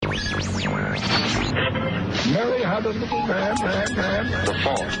The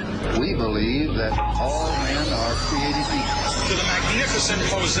fault. We believe that all men are created equal. To the magnificent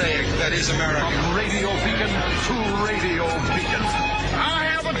mosaic that is America. From radio beacon to radio beacon. I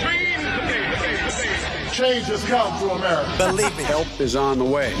have a dream today. Change has come to America. Believe me. Help is on the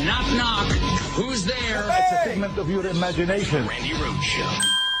way. Knock, knock. Who's there? Hey! It's a figment of your imagination. Randi Rhodes Show.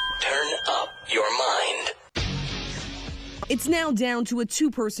 Turn up your mind. It's now down to a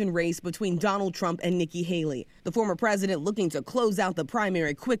two-person race between Donald Trump and Nikki Haley. The former president looking to close out the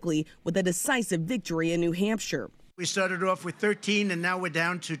primary quickly with a decisive victory in New Hampshire. We started off with 13, and now we're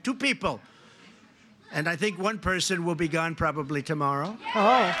down to 2 people. And I think one person will be gone probably tomorrow.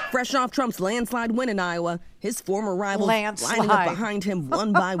 Oh. Fresh off Trump's landslide win in Iowa, his former rivals lining up behind him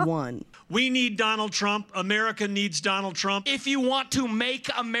one by one. We need Donald Trump. America needs Donald Trump. If you want to make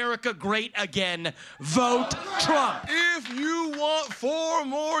America great again, vote Trump. If you want 4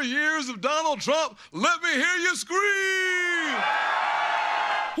 more years of Donald Trump, let me hear you scream.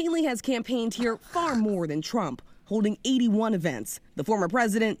 Haley has campaigned here far more than Trump, holding 81 events. The former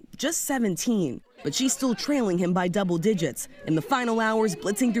president, just 17. But she's still trailing him by double digits. In the final hours,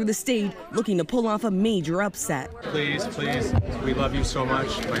 blitzing through the state, looking to pull off a major upset. Please, we love you so much.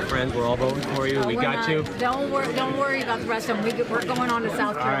 My friends, we're all voting for you. We got you. Don't worry about the rest of them. We're going on to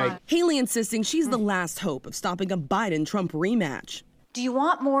South Carolina. Right. Haley insisting she's the last hope of stopping a Biden-Trump rematch. Do you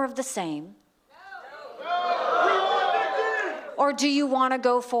want more of the same? Or do you want to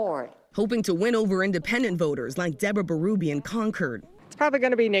go forward? Hoping to win over independent voters like Deborah Berube in Concord. It's probably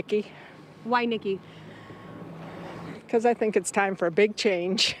going to be Nikki. Why Nikki? Because I think it's time for a big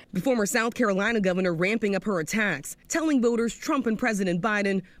change. The former South Carolina governor ramping up her attacks, telling voters Trump and President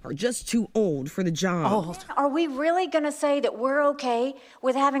Biden are just too old for the job. Are we really going to say that we're okay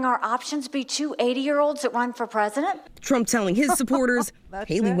with having our options be 2 80-year-olds that run for president? Trump telling his supporters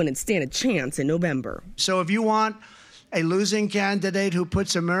Haley wouldn't stand a chance in November. So if you want a losing candidate who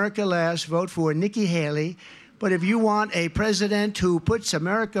puts America last, vote for Nikki Haley. But if you want a president who puts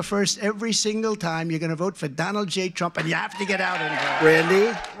America first every single time, you're going to vote for Donald J. Trump, and you have to get out and vote.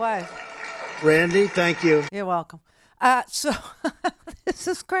 Randi? What? Randi, thank you. You're welcome. So this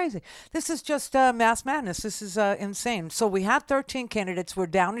is crazy. This is just mass madness. This is insane. So we had 13 candidates. We're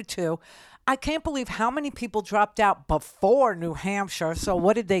down to 2. I can't believe how many people dropped out before New Hampshire. So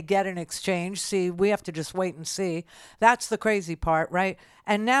what did they get in exchange? See, we have to just wait and see. That's the crazy part, right?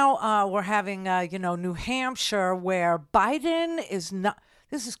 And now we're having, New Hampshire where Biden is not.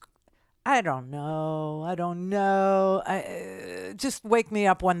 This is, I don't know. Just wake me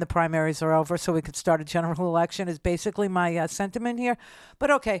up when the primaries are over so we could start a general election is basically my sentiment here.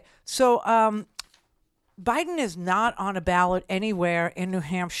 But okay, so Biden is not on a ballot anywhere in New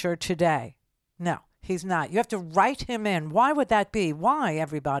Hampshire today. No, he's not. You have to write him in. Why would that be? Why,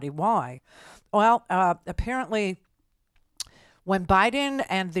 everybody? Why? Well, apparently, when Biden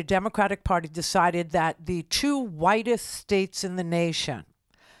and the Democratic Party decided that the 2 whitest states in the nation,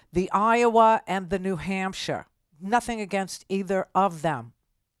 the Iowa and the New Hampshire, nothing against either of them,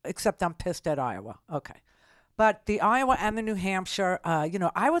 except I'm pissed at Iowa. Okay. But the Iowa and the New Hampshire,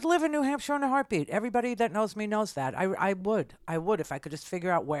 I would live in New Hampshire in a heartbeat. Everybody that knows me knows that. I would if I could just figure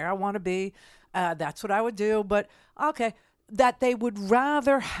out where I want to be. That's what I would do. But, okay, that they would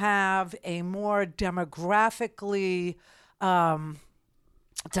rather have a more demographically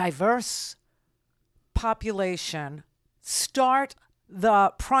diverse population start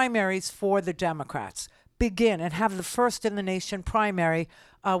the primaries for the Democrats. Begin and have the first in the nation primary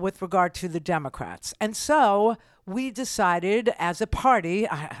with regard to the Democrats. And so we decided as a party,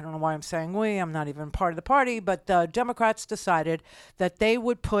 I don't know why I'm saying we, I'm not even part of the party, but the Democrats decided that they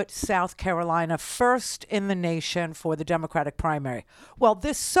would put South Carolina first in the nation for the Democratic primary. Well,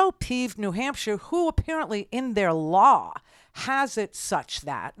 this so peeved New Hampshire, who apparently in their law has it such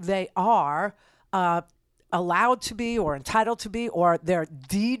that they are allowed to be or entitled to be or they're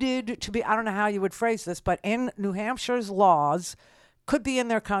deeded to be. I don't know how you would phrase this, but in New Hampshire's laws, could be in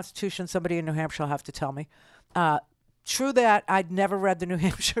their constitution. Somebody in New Hampshire will have to tell me. True that. I'd never read the New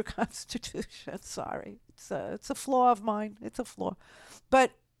Hampshire Constitution. Sorry. It's a flaw of mine. It's a flaw.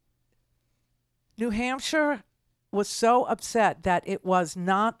 But New Hampshire was so upset that it was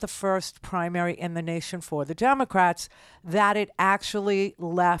not the first primary in the nation for the Democrats that it actually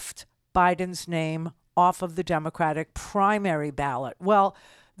left Biden's name off of the Democratic primary ballot. Well,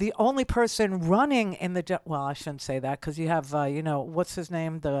 the only person running in well, I shouldn't say that because you have, what's his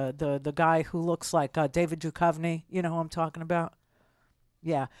name? The guy who looks like David Duchovny. You know who I'm talking about?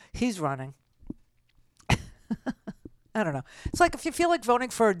 Yeah, he's running. I don't know. It's like if you feel like voting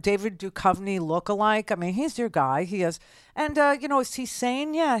for David Duchovny lookalike, I mean, he's your guy. He is. And, is he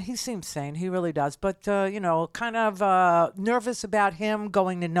sane? Yeah, he seems sane. He really does. But, kind of nervous about him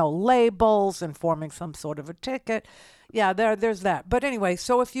going to no labels and forming some sort of a ticket. Yeah, there's that. But anyway,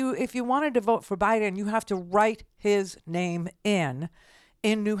 so if you wanted to vote for Biden, you have to write his name in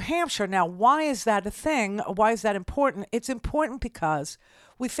New Hampshire. Now, why is that a thing? Why is that important? It's important because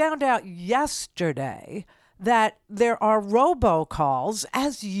we found out yesterday that there are robocalls.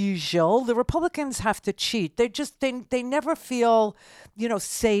 As usual, the Republicans have to cheat. They never feel,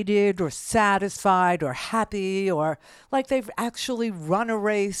 sated or satisfied or happy or like they've actually run a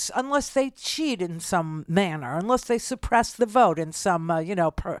race unless they cheat in some manner, unless they suppress the vote in some,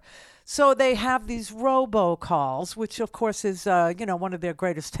 So they have these robocalls, which of course is, one of their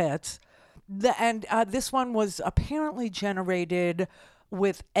greatest hits. This one was apparently generated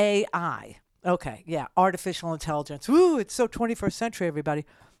with AI. Okay, yeah, artificial intelligence. Woo, it's so 21st century, everybody.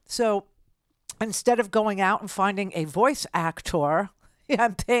 So instead of going out and finding a voice actor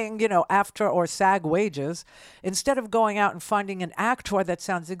and paying, AFTRA or SAG wages, instead of going out and finding an actor that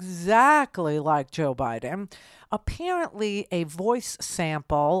sounds exactly like Joe Biden, apparently a voice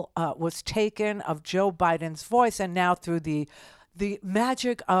sample was taken of Joe Biden's voice, and now through the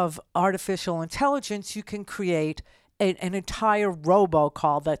magic of artificial intelligence, you can create an entire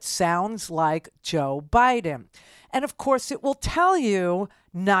robocall that sounds like Joe Biden. And of course, it will tell you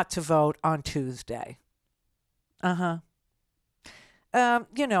not to vote on Tuesday. Like I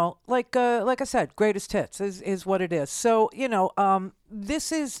said, greatest hits is what it is. So,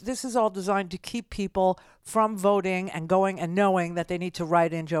 this is all designed to keep people from voting and going and knowing that they need to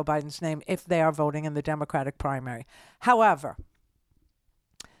write in Joe Biden's name if they are voting in the Democratic primary. However,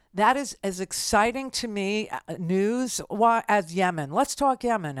 that is as exciting to me news as Yemen. Let's talk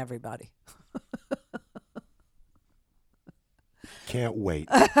Yemen, everybody. Can't wait.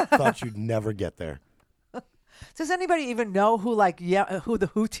 Thought you'd never get there. Does anybody even know who the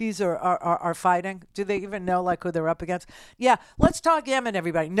Houthis are fighting? Do they even know who they're up against? Yeah, let's talk Yemen,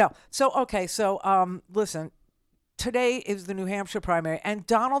 everybody. No. So listen. Today is the New Hampshire primary, and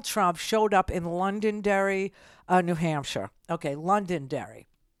Donald Trump showed up in Londonderry, New Hampshire. Okay, Londonderry.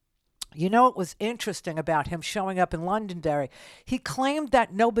 You know what was interesting about him showing up in Londonderry? He claimed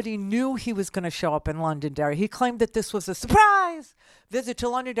that nobody knew he was going to show up in Londonderry. He claimed that this was a surprise visit to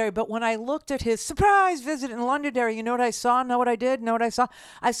Londonderry. But when I looked at his surprise visit in Londonderry, you know what I saw? Know what I did? Know what I saw?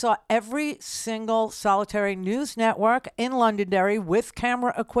 I saw every single solitary news network in Londonderry with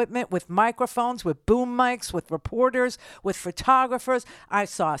camera equipment, with microphones, with boom mics, with reporters, with photographers. I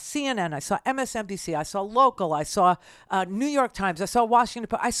saw CNN. I saw MSNBC. I saw Local. I saw New York Times. I saw Washington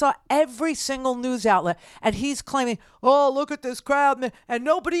Post. I saw every single news outlet, and he's claiming, oh, look at this crowd, and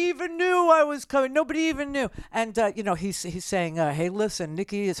nobody even knew I was coming. Nobody even knew. And, he's saying, hey, listen,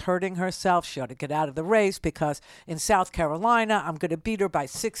 Nikki is hurting herself. She ought to get out of the race because in South Carolina, I'm going to beat her by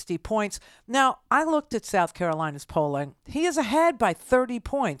 60 points. Now, I looked at South Carolina's polling. He is ahead by 30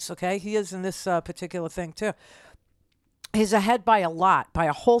 points, okay? He is in this particular thing, too. He's ahead by a lot, by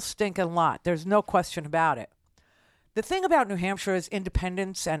a whole stinking lot. There's no question about it. The thing about New Hampshire is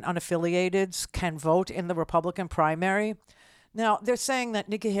independents and unaffiliateds can vote in the Republican primary. Now, they're saying that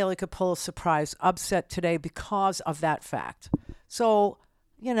Nikki Haley could pull a surprise upset today because of that fact. So,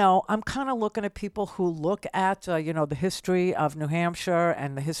 I'm kind of looking at people who look at, the history of New Hampshire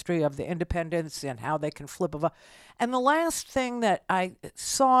and the history of the independents and how they can flip a vote. And the last thing that I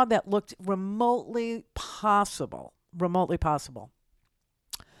saw that looked remotely possible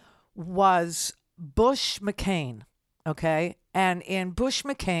was Bush-McCain. Okay. And in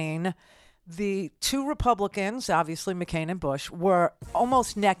Bush-McCain, the two Republicans, obviously McCain and Bush, were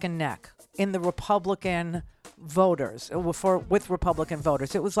almost neck and neck in the Republican voters with Republican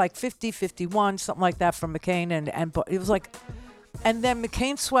voters. It was like 50-51, something like that for McCain and Bush. It was like, and then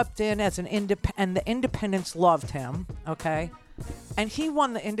McCain swept in as an and the independents loved him. Okay. And he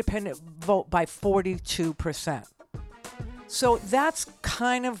won the independent vote by 42%. So that's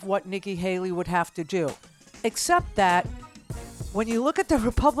kind of what Nikki Haley would have to do. Except that when you look at the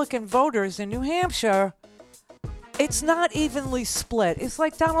Republican voters in New Hampshire, it's not evenly split. It's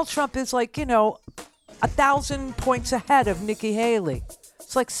like Donald Trump is 1,000 points ahead of Nikki Haley.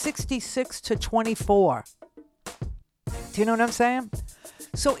 It's like 66-24. Do you know what I'm saying?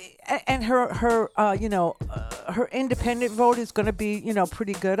 So, and her independent vote is going to be,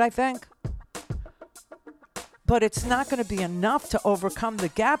 pretty good, I think. But it's not going to be enough to overcome the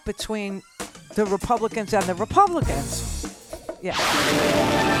gap between the Republicans and the Republicans. Yeah.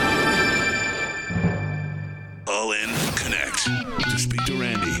 Call in, connect. To speak to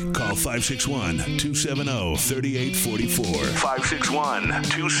Randy, call Call 561-270-3844.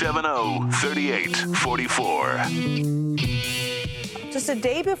 561-270-3844. Just a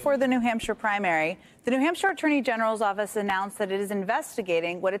day before the New Hampshire primary, the New Hampshire Attorney General's office announced that it is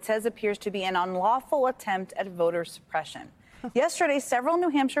investigating what it says appears to be an unlawful attempt at voter suppression. Yesterday, several New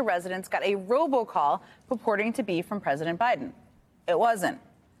Hampshire residents got a robocall purporting to be from President Biden. It wasn't.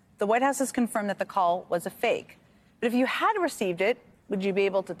 The White House has confirmed that the call was a fake. But if you had received it, would you be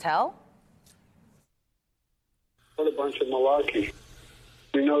able to tell? What a bunch of malarkey.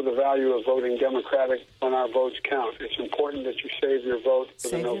 We know the value of voting Democratic when our votes count. It's important that you save your vote for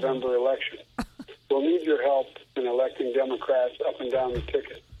the November election. We'll need your help in electing Democrats up and down the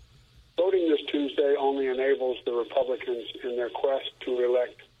ticket. Voting this Tuesday only enables the Republicans in their quest to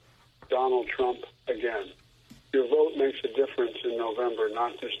elect Donald Trump again. Your vote makes a difference in November,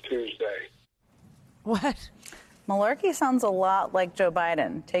 not this Tuesday. What? Malarkey sounds a lot like Joe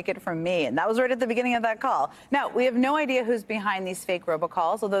Biden. Take it from me. And that was right at the beginning of that call. Now, we have no idea who's behind these fake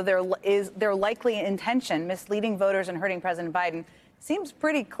robocalls, although their likely intention, misleading voters and hurting President Biden, seems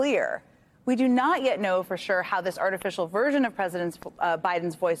pretty clear. We do not yet know for sure how this artificial version of President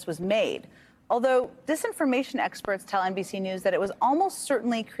Biden's voice was made, although disinformation experts tell NBC News that it was almost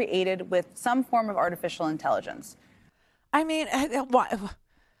certainly created with some form of artificial intelligence. I mean,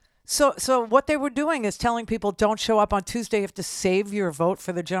 So what they were doing is telling people don't show up on Tuesday. You have to save your vote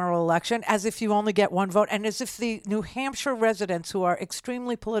for the general election, as if you only get one vote, and as if the New Hampshire residents who are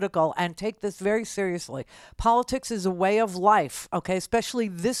extremely political and take this very seriously. Politics is a way of life, okay, especially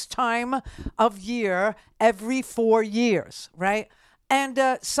this time of year, every 4 years, right? And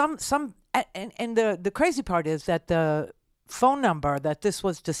the crazy part is that the phone number that this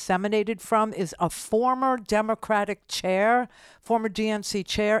was disseminated from is a former Democratic chair, former DNC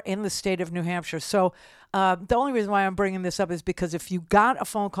chair in the state of New Hampshire. So the only reason why I'm bringing this up is because if you got a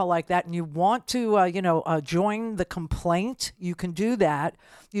phone call like that and you want to, join the complaint, you can do that.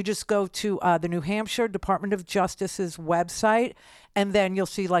 You just go to the New Hampshire Department of Justice's website, and then you'll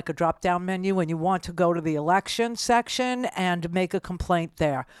see like a drop-down menu and you want to go to the election section and make a complaint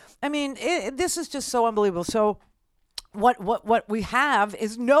there. I mean, this is just so unbelievable. So what we have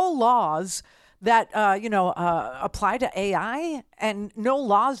is no laws that apply to AI, and no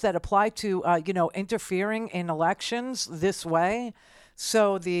laws that apply to interfering in elections this way.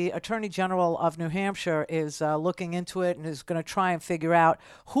 So the Attorney General of New Hampshire is looking into it and is going to try and figure out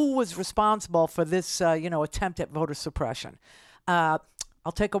who was responsible for this attempt at voter suppression. I'll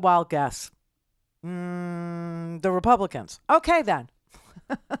take a wild guess. The Republicans. Okay then.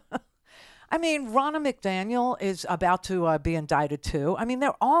 I mean, Ronna McDaniel is about to be indicted too. I mean,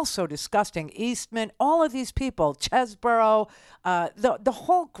 they're all so disgusting. Eastman, all of these people, Chesborough, the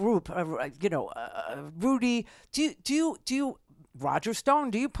whole group. Rudy. Do you Roger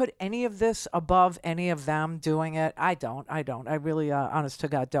Stone? Do you put any of this above any of them doing it? I don't. I really, honest to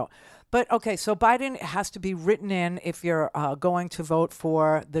God, don't. But okay, so Biden has to be written in if you're going to vote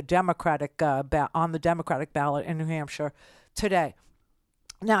for the Democratic on the Democratic ballot in New Hampshire today.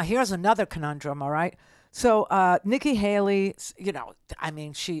 Now, here's another conundrum, all right? So Nikki Haley,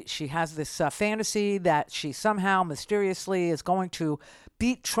 she has this fantasy that she somehow mysteriously is going to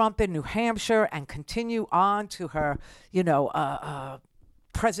beat Trump in New Hampshire and continue on to her,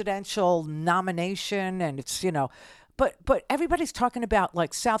 presidential nomination. And it's, but everybody's talking about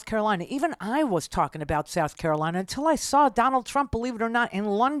like South Carolina. Even I was talking about South Carolina until I saw Donald Trump, believe it or not, in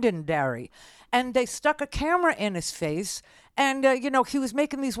Londonderry. And they stuck a camera in his face. And, he was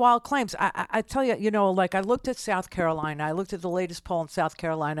making these wild claims. I tell you, I looked at South Carolina. I looked at the latest poll in South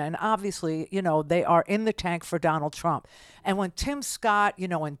Carolina. And obviously, they are in the tank for Donald Trump. And when Tim Scott,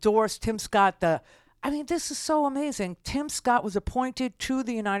 endorsed Tim Scott, this is so amazing. Tim Scott was appointed to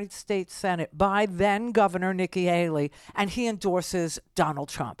the United States Senate by then Governor Nikki Haley. And he endorses Donald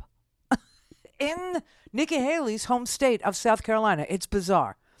Trump in Nikki Haley's home state of South Carolina. It's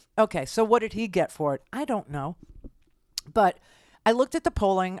bizarre. Okay, so what did he get for it? I don't know. But I looked at the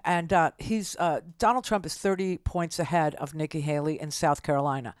polling, and Donald Trump is 30 points ahead of Nikki Haley in South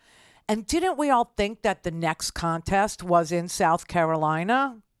Carolina. And didn't we all think that the next contest was in South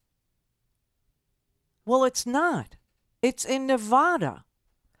Carolina? Well, it's not. It's in Nevada.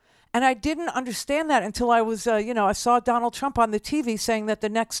 And I didn't understand that until I was, I saw Donald Trump on the TV saying that the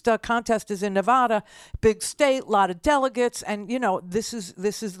next contest is in Nevada, big state, a lot of delegates. And, this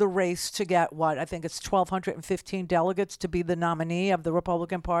is the race to get what? I think it's 1,215 delegates to be the nominee of the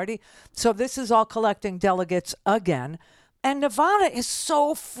Republican Party. So this is all collecting delegates again. And Nevada is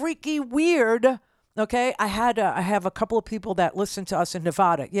so freaky weird. Okay. I have a couple of people that listen to us in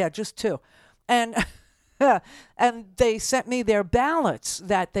Nevada. Yeah, just two. And And they sent me their ballots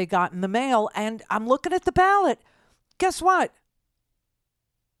that they got in the mail, and I'm looking at the ballot. Guess what?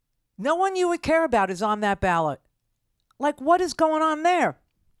 No one you would care about is on that ballot. Like, what is going on there?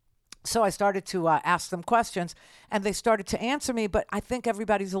 So I started to ask them questions, and they started to answer me, but I think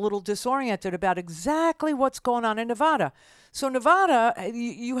everybody's a little disoriented about exactly what's going on in Nevada. So Nevada,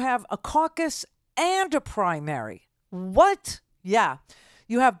 you have a caucus and a primary. What? Yeah,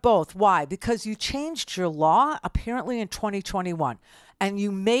 you have both. Why? Because you changed your law, apparently in 2021, and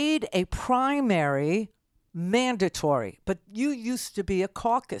you made a primary mandatory, but you used to be a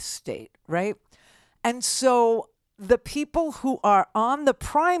caucus state, right? And so the people who are on the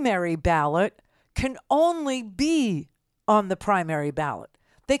primary ballot can only be on the primary ballot.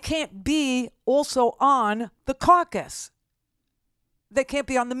 They can't be also on the caucus. They can't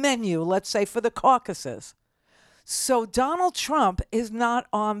be on the menu, let's say, for the caucuses. So Donald Trump is not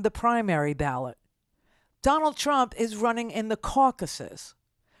on the primary ballot. Donald Trump is running in the caucuses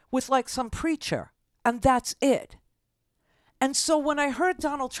with like some preacher, and that's it. And so when I heard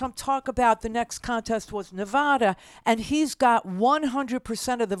Donald Trump talk about the next contest was Nevada, and he's got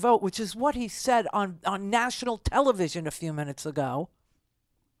 100% of the vote, which is what he said on national television a few minutes ago,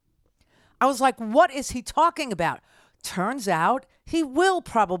 I was like, what is he talking about? Turns out he will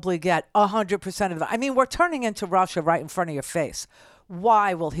probably get 100% of the vote. I mean, we're turning into Russia right in front of your face.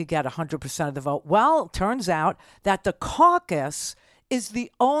 Why will he get 100% of the vote? Well, it turns out that the caucus is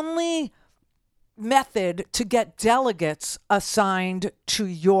the only method to get delegates assigned to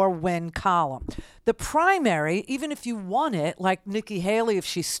your win column. The primary, even if you won it, like Nikki Haley, if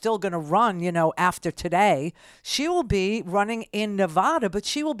she's still going to run, after today, she will be running in Nevada, but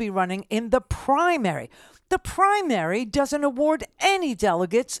she will be running in the primary. The primary doesn't award any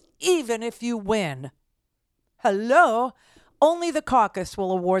delegates, even if you win. Hello? Only the caucus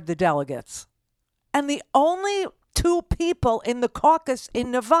will award the delegates. And the only two people in the caucus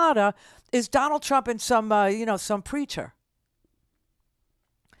in Nevada is Donald Trump and some preacher.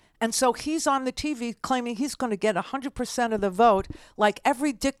 And so he's on the TV claiming he's going to get 100% of the vote, like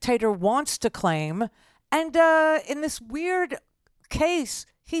every dictator wants to claim. And in this weird case,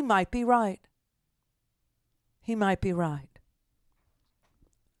 he might be right. He might be right.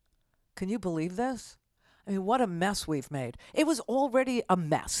 Can you believe this? I mean, what a mess we've made. It was already a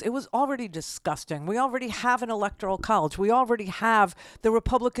mess. It was already disgusting. We already have an electoral college. We already have the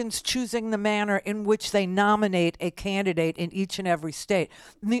Republicans choosing the manner in which they nominate a candidate in each and every state.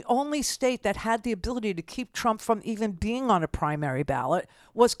 And the only state that had the ability to keep Trump from even being on a primary ballot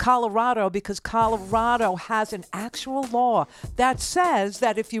was Colorado, because Colorado has an actual law that says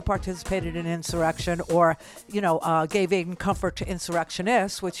that if you participated in insurrection or, gave aid and comfort to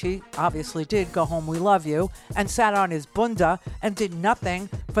insurrectionists, which he obviously did, go home, we love you, and sat on his bunda and did nothing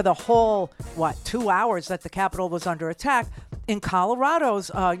for the whole, 2 hours that the Capitol was under attack. In Colorado's,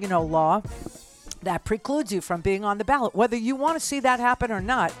 law, that precludes you from being on the ballot. Whether you want to see that happen or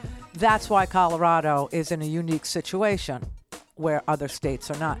not, that's why Colorado is in a unique situation where other states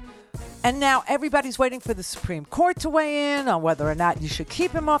are not. And now everybody's waiting for the Supreme Court to weigh in on whether or not you should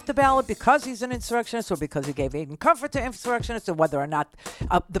keep him off the ballot because he's an insurrectionist or because he gave aid and comfort to insurrectionists, or whether or not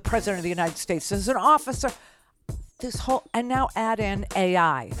the president of the United States is an officer. And now add in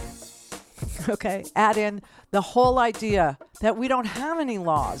AI. Okay, add in the whole idea that we don't have any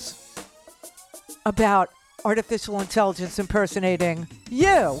laws about artificial intelligence impersonating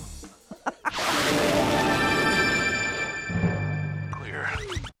you.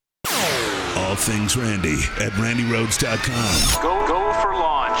 All things Randy at RandyRhodes.com. Go for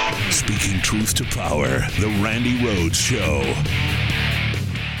launch. Speaking truth to power, the Randi Rhodes Show.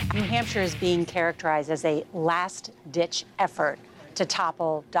 New Hampshire is being characterized as a last-ditch effort to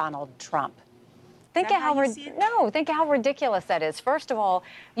topple Donald Trump. Think of how ridiculous that is. First of all,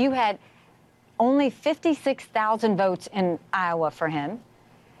 you had only 56,000 votes in Iowa for him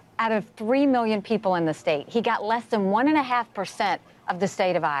out of 3 million people in the state. He got less than 1.5% of the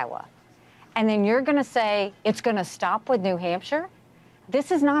state of Iowa. And then you're going to say it's going to stop with New Hampshire?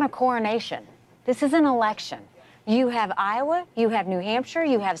 This is not a coronation. This is an election. You have Iowa, you have New Hampshire,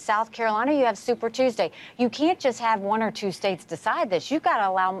 you have South Carolina, you have Super Tuesday. You can't just have one or two states decide this. You've got to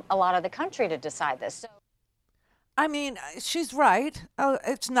allow a lot of the country to decide this. I mean, she's right.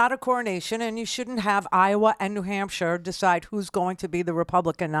 It's not a coronation, and you shouldn't have Iowa and New Hampshire decide who's going to be the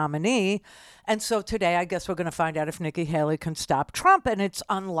Republican nominee. And so today, I guess we're going to find out if Nikki Haley can stop Trump, and it's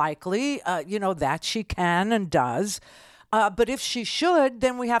unlikely, that she can and does. But if she should,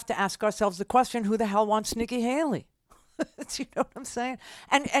 then we have to ask ourselves the question, who the hell wants Nikki Haley? Do you know what I'm saying?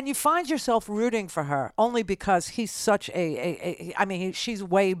 And you find yourself rooting for her only because he's such I mean, she's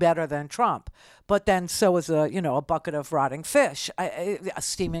way better than Trump. But then so is a bucket of rotting fish, a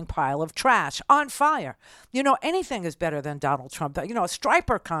steaming pile of trash on fire. Anything is better than Donald Trump. A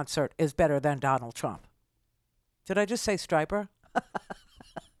Striper concert is better than Donald Trump. Did I just say Striper?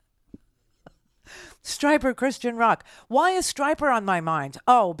 Striper Christian rock. Why is Striper on my mind?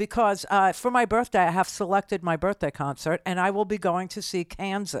 Oh, because for my birthday, I have selected my birthday concert, and I will be going to see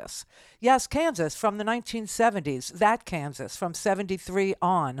Kansas. Yes, Kansas from the 1970s. That Kansas from 73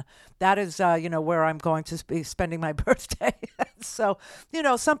 on. That is, where I'm going to be spending my birthday. So,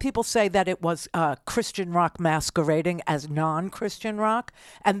 some people say that it was Christian rock masquerading as non-Christian rock,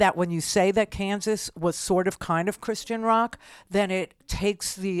 and that when you say that Kansas was sort of kind of Christian rock, then it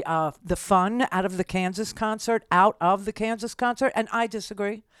takes the fun out of the Kansas concert, and I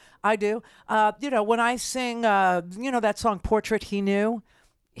disagree. I do. When I sing, that song "Portrait He Knew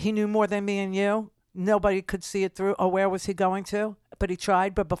more than me and you." Nobody could see it through. Oh, where was he going to? But he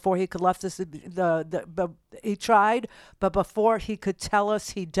tried. But before he could left us, he tried. But before he could tell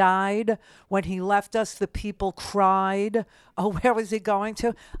us he died, when he left us, the people cried. Oh, where was he going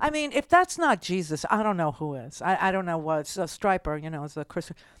to? I mean, if that's not Jesus, I don't know who is. I don't know what's a Striper. Is a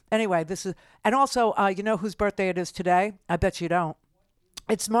Christian. Anyway, this is, and also, whose birthday it is today? I bet you don't.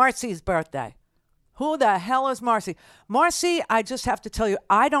 It's Marcy's birthday. Who the hell is Marcy? Marcy, I just have to tell you,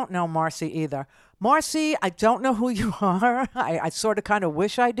 I don't know Marcy either. Marcy, I don't know who you are. I sort of kind of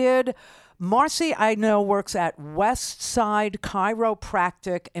wish I did. Marcy, I know, works at West Side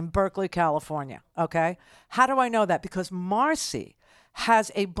Chiropractic in Berkeley, California. Okay? How do I know that? Because Marcy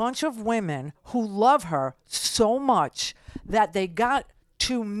has a bunch of women who love her so much that they got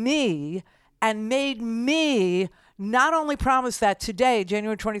to me and made me not only promise that today,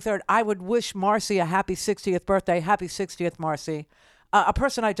 January 23rd, I would wish Marcy a happy 60th birthday. Happy 60th, Marcy. A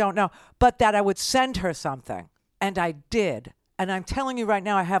person I don't know, but that I would send her something. And I did. And I'm telling you right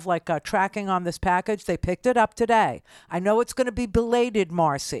now, I have tracking on this package. They picked it up today. I know it's going to be belated,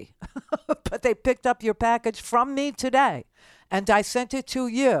 Marcy, but they picked up your package from me today. And I sent it to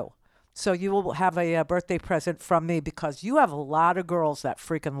you. So you will have a birthday present from me because you have a lot of girls that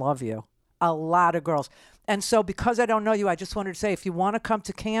freaking love you. A lot of girls. And so because I don't know you, I just wanted to say, if you want to come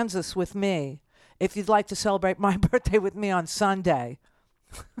to Kansas with me, if you'd like to celebrate my birthday with me on Sunday,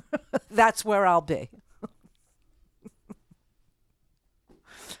 that's where I'll be.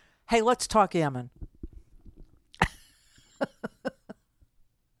 Hey, let's talk Yemen.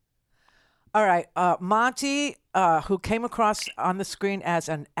 All right. Monty, who came across on the screen as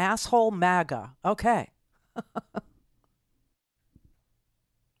an asshole MAGA. Okay.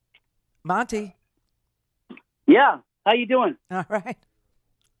 Monty. Yeah. How you doing? All right.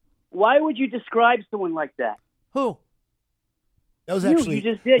 Why would you describe someone like that? Who? That was actually. You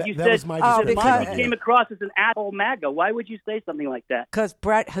just did. That, you that said, was my description. Monty came across as an asshole MAGA. Why would you say something like that? Because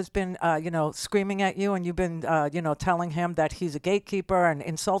Brett has been, screaming at you, and you've been, telling him that he's a gatekeeper and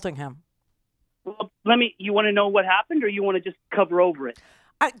insulting him. Well, you want to know what happened, or you want to just cover over it?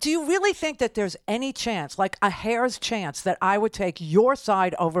 Do you really think that there's any chance, like a hair's chance, that I would take your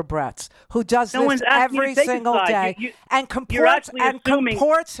side over Brett's, who does this every single day and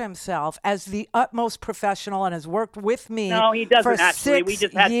comports himself as the utmost professional and has worked with me? No, he doesn't actually. We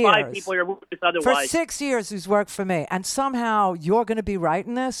just had 5 people here with us otherwise. For 6 years, he's worked for me, and somehow you're going to be right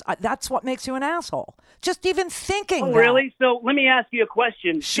in this? That's what makes you an asshole. Just even thinking that. Really? So let me ask you a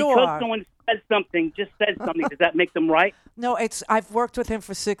question. Sure. Because someone said something, does that make them right? No, I've worked with him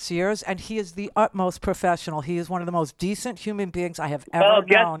for 6 years, and he is the utmost professional. He is one of the most decent human beings I have ever known. Well,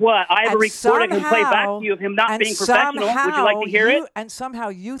 guess what? I have a recording I can play back to you of him not being professional. Would you like to hear it? And somehow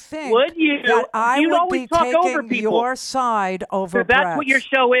you think that I would be taking your side over Brett. That's what your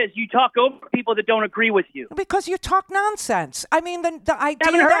show is. You talk over people that don't agree with you. Because you talk nonsense. I mean, the idea I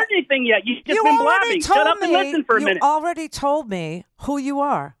haven't heard anything yet. You've just been blabbing. Shut up and listen for a minute. You already told me who you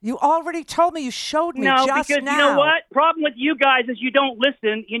are. You already told me. You showed me just now. because you know what? Problem with you guys is you don't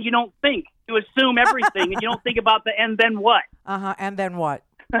listen and you don't think. You assume everything and you don't think about the and then what. And then what?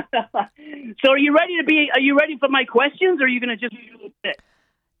 So are you ready for my questions, or are you going to just sit?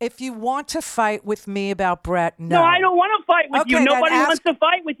 If you want to fight with me about Brett, no. No, I don't want to fight with you. Nobody wants to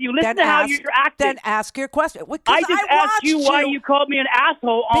fight with you. Listen to how you're acting. Then ask your question. I just asked you why you called me an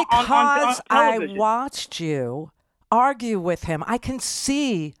asshole on television. I watched you argue with him. I can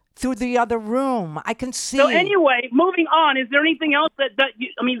see through the other room. I can see. So anyway, moving on, is there anything else that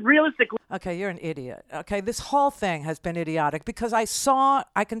realistically? Okay, you're an idiot. Okay, this whole thing has been idiotic because I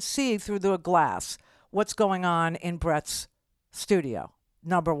can see through the glass what's going on in Brett's studio,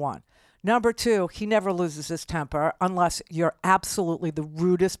 number one. Number 2, he never loses his temper unless you're absolutely the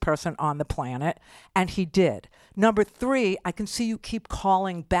rudest person on the planet, and he did. Number 3, I can see you keep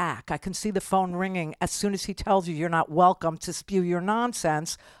calling back. I can see the phone ringing as soon as he tells you you're not welcome to spew your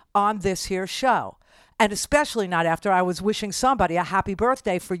nonsense on this here show. And especially not after I was wishing somebody a happy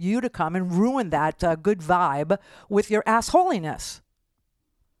birthday for you to come and ruin that good vibe with your assholiness.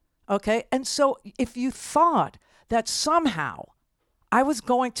 Okay? And so if you thought that somehow I was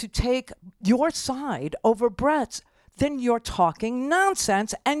going to take your side over Brett's, then you're talking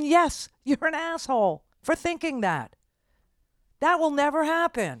nonsense. And yes, you're an asshole for thinking that. That will never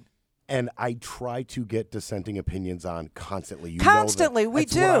happen. And I try to get dissenting opinions on constantly. Constantly, we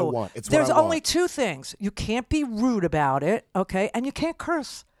do. What I want. It's There's what I only want. 2 things. You can't be rude about it, okay? And you can't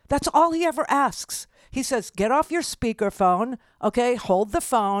curse. That's all he ever asks. He says, get off your speakerphone, okay? Hold the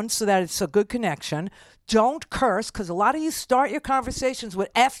phone so that it's a good connection. Don't curse, because a lot of you start your conversations with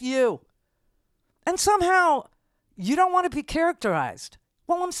F you. And somehow you don't want to be characterized.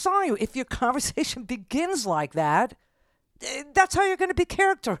 Well, I'm sorry. If your conversation begins like that, that's how you're going to be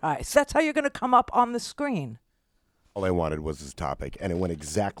characterized. That's how you're going to come up on the screen. All I wanted was this topic, and it went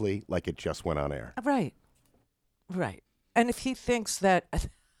exactly like it just went on air. Right. Right. And if he thinks that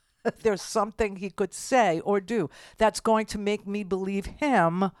there's something he could say or do that's going to make me believe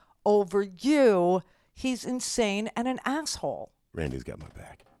him over you, he's insane and an asshole. Randy's got my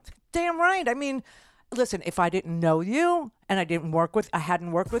back. Damn right. I mean, listen, if I didn't know you and I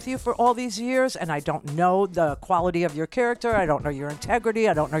hadn't worked with you for all these years, and I don't know the quality of your character, I don't know your integrity,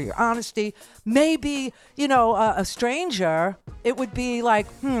 I don't know your honesty, maybe, a stranger, it would be like,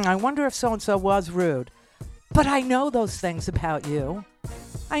 I wonder if so-and-so was rude. But I know those things about you.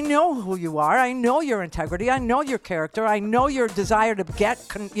 I know who you are. I know your integrity. I know your character. I know your desire to get,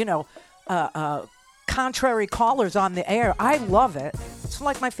 contrary callers on the air. I love it. It's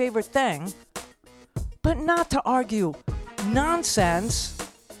like my favorite thing. But not to argue nonsense.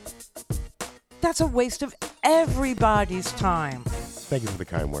 That's a waste of everybody's time. Thank you for the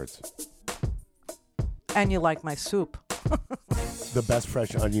kind words. And you like my soup. The best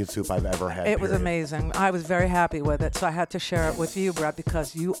fresh onion soup I've ever had. It was amazing. I was very happy with it, so I had to share it with you, Brett,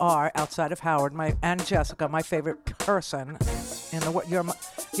 because you are, outside of Howard and Jessica, my favorite person in the world. You're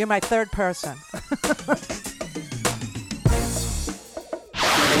my third person.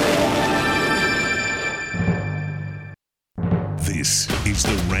 This is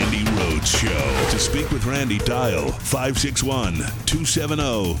the Randi Rhodes Show. To speak with Randy, dial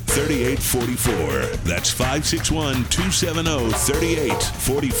 561-270-3844. That's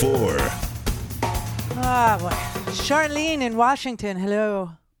 561-270-3844. Charlene in Washington,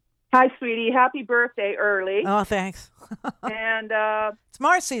 hello. Hi, sweetie. Happy birthday early. Oh, thanks. And it's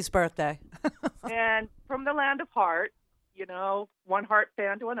Marcy's birthday. And from the land of heart, one heart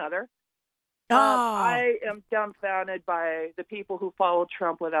fan to another. Oh. I am dumbfounded by the people who follow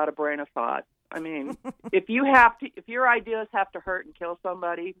Trump without a brain of thought. I mean, if your ideas have to hurt and kill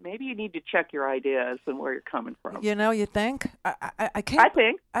somebody, maybe you need to check your ideas and where you're coming from. You think? I can't. I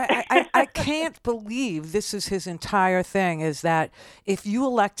think. I can't believe this is his entire thing, is that if you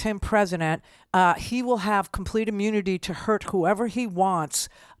elect him president, he will have complete immunity to hurt whoever he wants.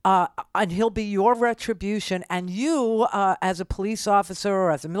 And he'll be your retribution, and you, as a police officer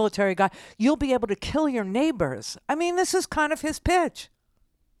or as a military guy, you'll be able to kill your neighbors. I mean, this is kind of his pitch.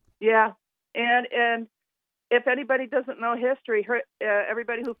 Yeah, and if anybody doesn't know history,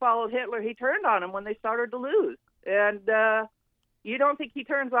 everybody who followed Hitler, he turned on them when they started to lose. And you don't think he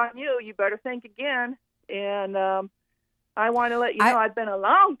turns on you, you better think again. And I want to let you know I've been a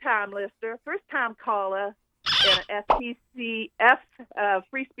long-time listener, first-time caller, and an FTCF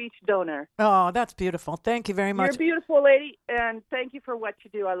free speech donor. Oh, that's beautiful. Thank you very much. You're a beautiful lady, and thank you for what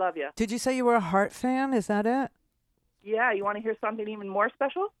you do. I love you. Did you say you were a Heart fan? Is that it? Yeah. You want to hear something even more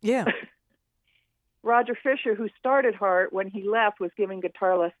special? Yeah. Roger Fisher, who started Heart, when he left, was giving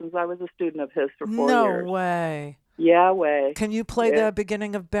guitar lessons. I was a student of his for 4 years. No way. Yeah, way. Can you play the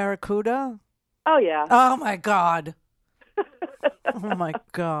beginning of Barracuda? Oh, yeah. Oh, my God. Oh, my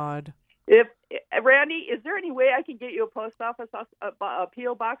God. Randy, is there any way I can get you a post office, a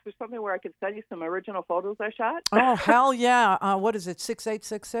P.O. box or something where I can send you some original photos I shot? Oh, hell yeah. What is it,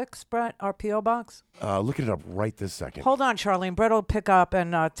 6866, Brett, our P.O. box? Looking it up right this second. Hold on, Charlene. Brett will pick up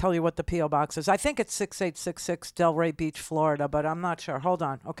and tell you what the P.O. box is. I think it's 6866 Delray Beach, Florida, but I'm not sure. Hold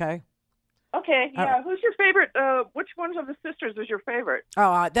on, okay? Okay, yeah. Who's your favorite? Which one of the sisters is your favorite?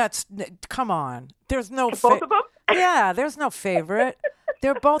 Oh, come on. There's no both of them? Yeah, there's no favorite.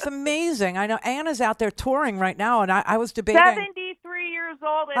 They're both amazing. I know Anna's out there touring right now, and I was debating. 73 years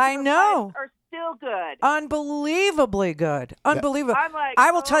old, and I know. Are still real good. Unbelievably good. Unbelievable. I'm like,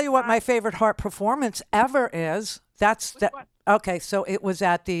 I will tell you what my favorite Hart performance ever is. That's that. Okay, so it was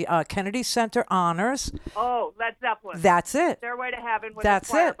at the Kennedy Center Honors. Oh, Led Zeppelin. That's it. Stairway to Heaven with That's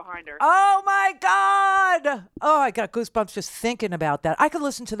a choir it. behind her. Oh my God! Oh, I got goosebumps just thinking about that. I could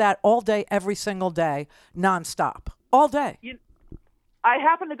listen to that all day, every single day, nonstop, all day. I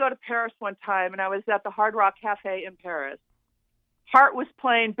happened to go to Paris one time, and I was at the Hard Rock Cafe in Paris. Hart was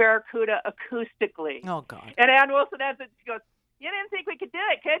playing Barracuda acoustically. Oh, God. And Ann Wilson answered, she goes, "You didn't think we could do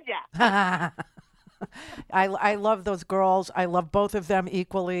it, could ya?" I love those girls. I love both of them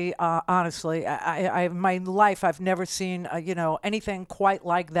equally. Honestly, I my life I've never seen anything quite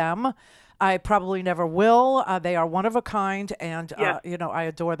like them. I probably never will. They are one of a kind, and I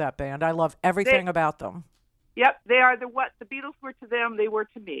adore that band. I love everything about them. Yep, they are what the Beatles were to them, they were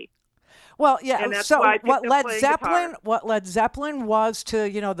to me. Well, yeah. And that's So why I picked what up Led playing Zeppelin, guitar. what Led Zeppelin was to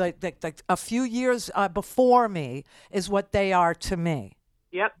the a few years before me is what they are to me.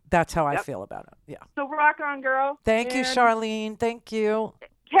 Yep. That's how I feel about it. Yeah. So rock on, girl. Thank you, And Charlene. Thank you.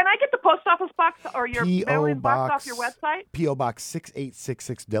 Can I get the post office box or your P.O. mailing box Box off your website? P.O. Box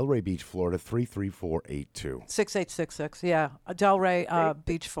 6866, Delray Beach, Florida 33482. 6866. Yeah. Delray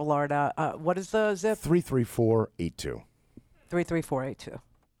Beach, Florida. What is the zip? 33482. 33482.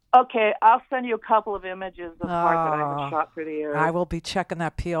 Okay, I'll send you a couple of images of art that I have shot through the years. I will be checking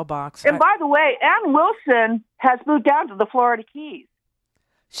that P.O. box. And by the way, Ann Wilson has moved down to the Florida Keys.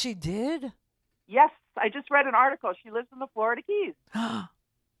 She did? Yes, I just read an article. She lives in the Florida Keys.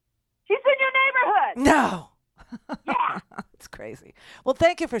 She's in your neighborhood. No. Yeah. It's crazy. Well,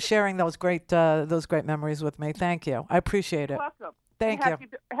 thank you for sharing those great memories with me. Thank you. I appreciate it. You're welcome. Thank you.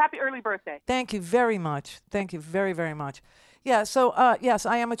 Happy early birthday. Thank you very much. Thank you very, very much. Yeah, so, yes,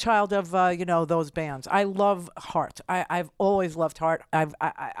 I am a child of, those bands. I love Heart. I've always loved Heart.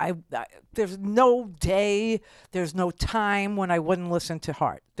 There's no day, there's no time when I wouldn't listen to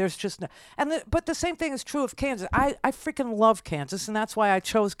Heart. There's just no, but the same thing is true of Kansas. I freaking love Kansas, and that's why I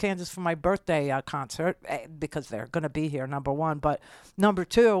chose Kansas for my birthday concert, because they're going to be here, number one. But number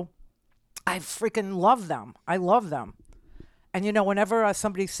two, I freaking love them. I love them. And, whenever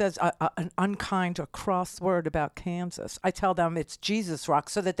somebody says an unkind or cross word about Kansas, I tell them it's Jesus rock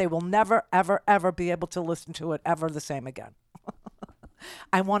so that they will never, ever, ever be able to listen to it ever the same again.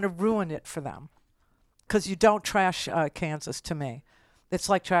 I want to ruin it for them because you don't trash Kansas to me. It's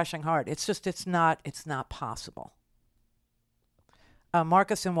like trashing Heart. It's just, it's not possible.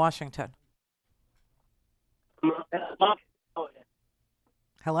 Marcus in Washington.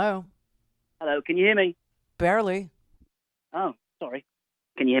 Hello. Hello, can you hear me? Barely. Oh, sorry.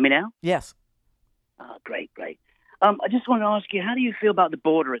 Can you hear me now? Yes. Oh, great. I just want to ask you, how do you feel about the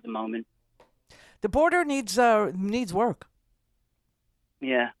border at the moment? The border needs work.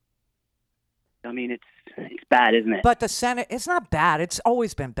 Yeah. I mean, it's bad, isn't it? But the Senate, it's not bad. It's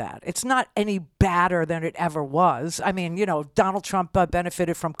always been bad. It's not any badder than it ever was. I mean, Donald Trump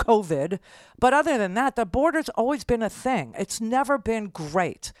benefited from COVID. But other than that, the border's always been a thing. It's never been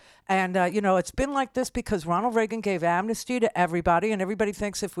great. And, it's been like this because Ronald Reagan gave amnesty to everybody. And everybody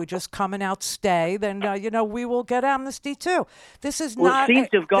thinks if we just come and outstay, then, we will get amnesty too. This is not. It seems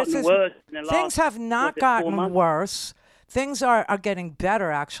to have gotten worse in the last. Things have not gotten worse. Things are getting better,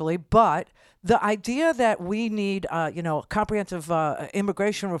 actually. But the idea that we need, comprehensive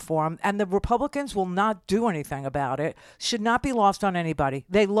immigration reform, and the Republicans will not do anything about it, should not be lost on anybody.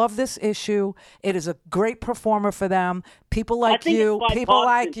 They love this issue. It is a great performer for them. People like you are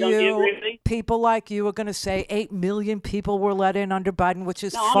going to say 8 million people were let in under Biden, which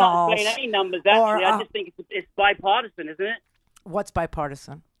is false. I'm not saying any numbers, actually. I just think it's bipartisan, isn't it? What's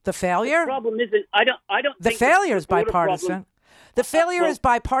bipartisan? The failure? The problem isn't. I don't. The failure is bipartisan. The failure is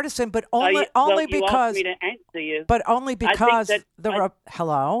bipartisan, but only because. You asked me to answer you. But only because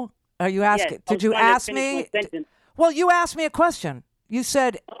hello. Are you asking? Yes, did you ask me? Well, you asked me a question. You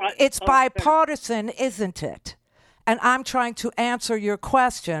said it's bipartisan, isn't it? And I'm trying to answer your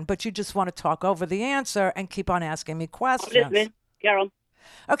question, but you just want to talk over the answer and keep on asking me questions. I'm listening. Carry on.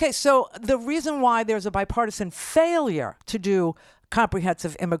 Okay, so the reason why there's a bipartisan failure to do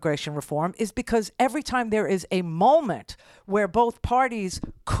comprehensive immigration reform is because every time there is a moment where both parties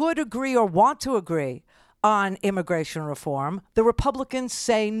could agree or want to agree on immigration reform, the Republicans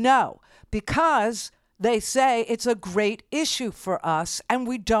say no because they say it's a great issue for us and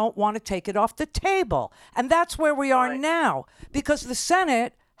we don't want to take it off the table. And that's where we are now because the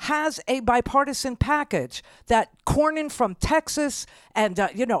Senate has a bipartisan package that Cornyn from Texas and,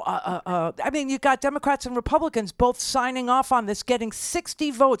 you got Democrats and Republicans both signing off on this, getting 60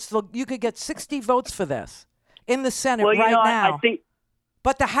 votes. You could get 60 votes for this in the Senate now. I think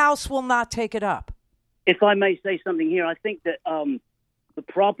but the House will not take it up. If I may say something here, I think that the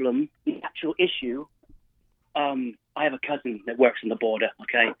problem, the actual issue, I have a cousin that works on the border,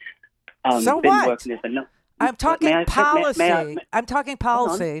 okay? So been what? Working there for I'm talking policy. may I- I'm talking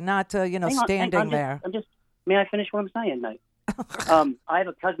policy, not, standing there. May I finish what I'm saying, mate? I have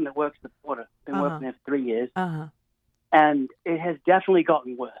a cousin that works at the border, been working there for 3 years, and it has definitely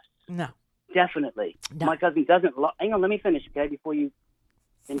gotten worse. No. Definitely. No. My cousin doesn't... hang on, let me finish, okay, before you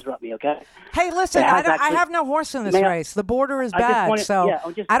interrupt me, okay? Hey, listen, I have no horse in this race. The border is bad,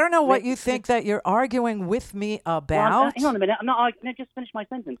 I don't know what you think that you're arguing with me about. Well, hang on a minute. I'm not arguing. Just finish my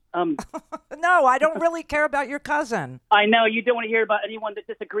sentence. No, I don't really care about your cousin. I know you don't want to hear about anyone that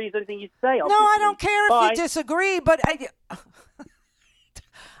disagrees with anything you say. No, I don't care if you disagree, but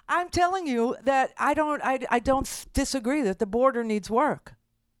I'm telling you that I don't disagree that the border needs work.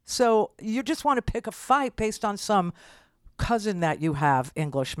 So you just want to pick a fight based on some cousin that you have,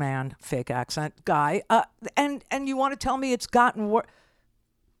 Englishman, fake accent guy, and you want to tell me it's gotten worse.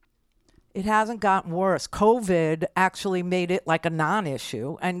 It hasn't gotten worse. COVID actually made it like a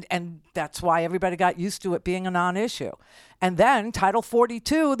non-issue, and that's why everybody got used to it being a non-issue. And then Title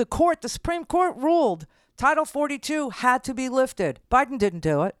 42, the Supreme Court ruled Title 42 had to be lifted. Biden didn't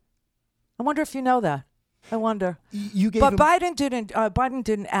do it. I wonder if you know that. I wonder. Biden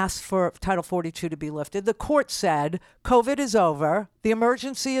didn't ask for Title 42 to be lifted. The court said COVID is over, the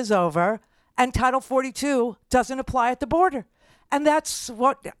emergency is over, and Title 42 doesn't apply at the border. And that's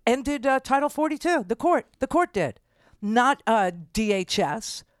what ended Title 42. The court did. Not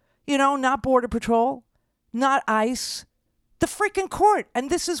DHS, not Border Patrol, not ICE, the freaking court.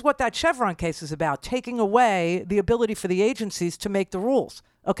 And this is what that Chevron case is about, taking away the ability for the agencies to make the rules.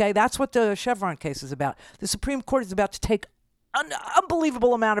 Okay, that's what the Chevron case is about. The Supreme Court is about to take an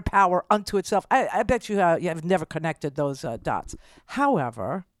unbelievable amount of power unto itself. I bet you have never connected those dots.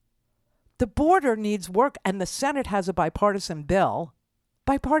 However, the border needs work, and the Senate has a bipartisan bill,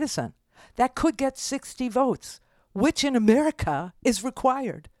 that could get 60 votes, which in America is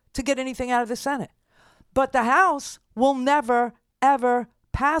required to get anything out of the Senate. But the House will never, ever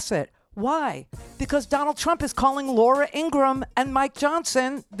pass it. Why? Because Donald Trump is calling Laura Ingraham and Mike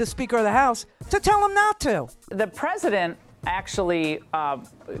Johnson, the Speaker of the House, to tell him not to. The president actually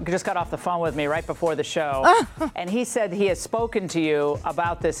just got off the phone with me right before the show, and he said he has spoken to you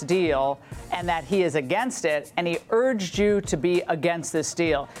about this deal and that he is against it, and he urged you to be against this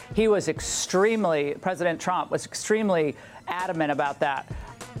deal. President Trump was extremely adamant about that.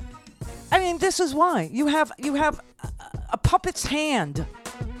 I mean, this is why. You have a puppet's hand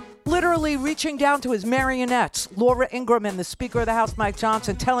literally reaching down to his marionettes, Laura Ingraham and the Speaker of the House, Mike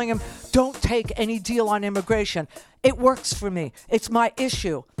Johnson, telling him, don't take any deal on immigration. It works for me. It's my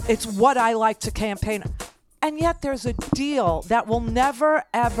issue. It's what I like to campaign. And yet there's a deal that will never,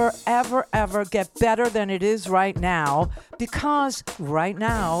 ever, ever, ever get better than it is right now, because right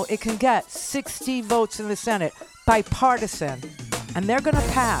now it can get 60 votes in the Senate, bipartisan, and they're going to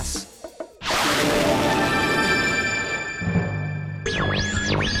pass.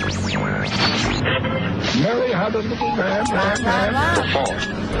 Mary had a little man.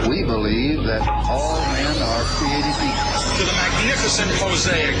 We believe that all men are created equal. To the magnificent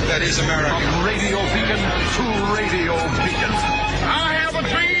mosaic that is America. From radio beacon to radio beacon. I have a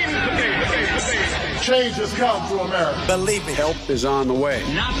dream today. Change has come to America. Believe me. Help is on the way.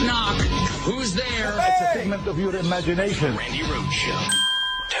 Knock, knock. Who's there? It's a figment of your imagination. Randi Rhodes Show.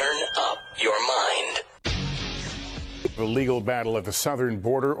 Turn up your mind. A legal battle at the southern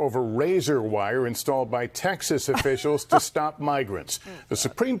border over razor wire installed by Texas officials to stop migrants. The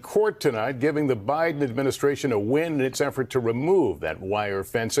Supreme Court tonight giving the Biden administration a win in its effort to remove that wire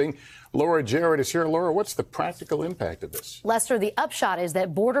fencing. Laura Jarrett is here. Laura, what's the practical impact of this? Lester, the upshot is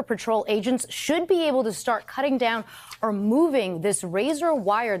that Border Patrol agents should be able to start cutting down or moving this razor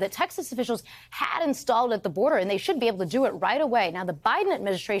wire that Texas officials had installed at the border, and they should be able to do it right away. Now, the Biden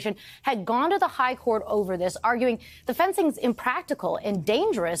administration had gone to the high court over this, arguing the fencing's impractical and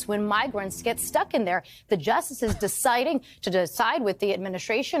dangerous when migrants get stuck in there. The justices decide with the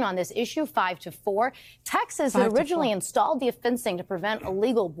administration on this issue 5-4. Texas had originally installed the fencing to prevent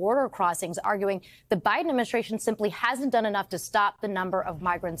illegal border crossings, arguing the Biden administration simply hasn't done enough to stop the number of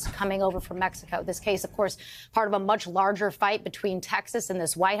migrants coming over from Mexico. This case, of course, part of a much larger fight between Texas and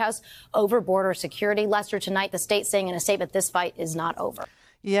this White House over border security. Lester, tonight, the state saying in a statement this fight is not over.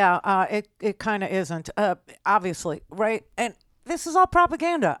 Yeah, it kind of isn't, obviously, right? And this is all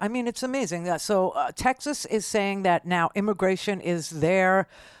propaganda. I mean, it's amazing. So Texas is saying that now immigration is their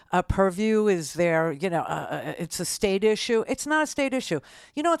purview? Is there, it's a state issue? It's not a state issue.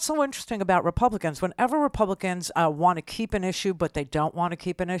 You know what's so interesting about Republicans? Whenever Republicans want to keep an issue, but they don't want to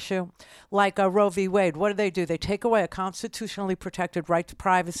keep an issue, like Roe v. Wade, what do? They take away a constitutionally protected right to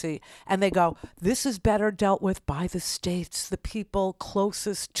privacy, and they go, this is better dealt with by the states, the people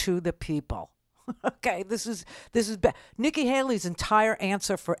closest to the people. Okay, this is Nikki Haley's entire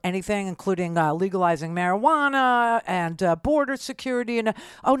answer for anything, including legalizing marijuana and border security. And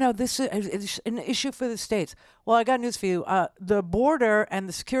oh no, this is an issue for the states. Well, I got news for you. The border and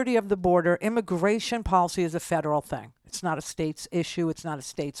the security of the border, immigration policy is a federal thing. It's not a state's issue. It's not a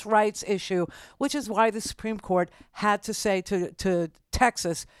states' rights issue, which is why the Supreme Court had to say to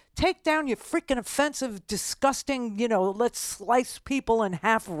Texas, take down your freaking offensive, disgusting, let's slice people in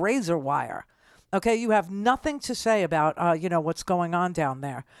half razor wire. Okay, you have nothing to say about, what's going on down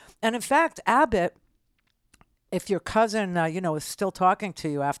there. And in fact, Abbott, if your cousin, is still talking to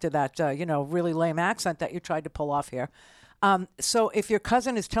you after that, really lame accent that you tried to pull off here. So if your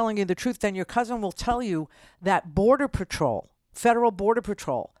cousin is telling you the truth, then your cousin will tell you that Border Patrol, federal Border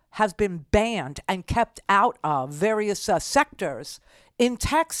Patrol, has been banned and kept out of various sectors in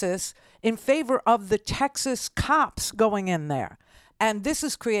Texas in favor of the Texas cops going in there. And this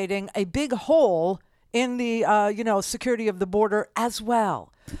is creating a big hole in the, security of the border as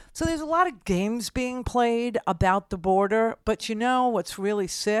well. So there's a lot of games being played about the border. But you know what's really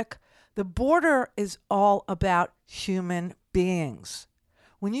sick? The border is all about human beings.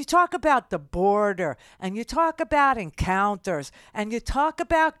 When you talk about the border and you talk about encounters and you talk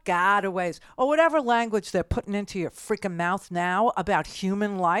about gotaways or whatever language they're putting into your freaking mouth now about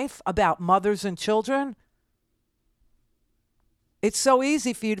human life, about mothers and children, it's so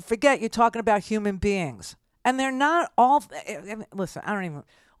easy for you to forget you're talking about human beings. And they're not all, listen,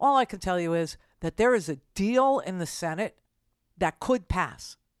 all I can tell you is that there is a deal in the Senate that could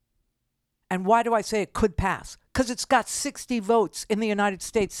pass. And why do I say it could pass? Because it's got 60 votes in the United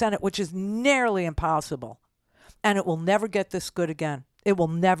States Senate, which is nearly impossible. And it will never get this good again. It will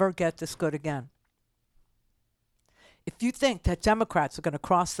never get this good again. If you think that Democrats are going to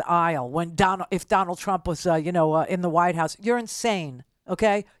cross the aisle if Donald Trump was, in the White House, you're insane,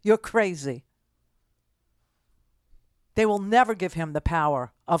 okay? You're crazy. They will never give him the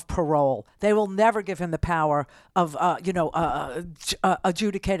power of parole. They will never give him the power of,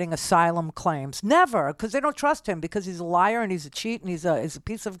 adjudicating asylum claims. Never, because they don't trust him, because he's a liar and he's a cheat and he's a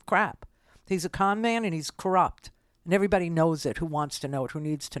piece of crap. He's a con man and he's corrupt. And everybody knows it, who wants to know it, who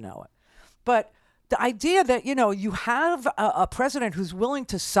needs to know it. But the idea that, you have a president who's willing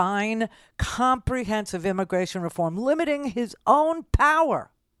to sign comprehensive immigration reform, limiting his own power.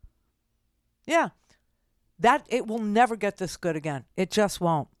 Yeah, that it will never get this good again. It just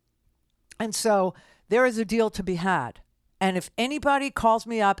won't. And so there is a deal to be had. And if anybody calls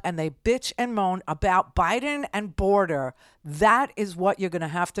me up and they bitch and moan about Biden and border, that is what you're going to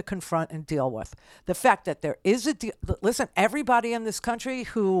have to confront and deal with. The fact that there is a deal. Listen, everybody in this country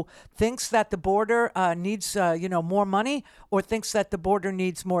who thinks that the border needs, more money, or thinks that the border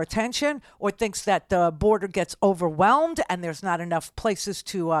needs more attention, or thinks that the border gets overwhelmed and there's not enough places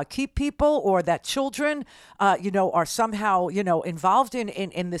to keep people, or that children, are somehow, involved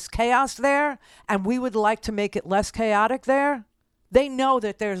in this chaos there, and we would like to make it less chaotic there, they know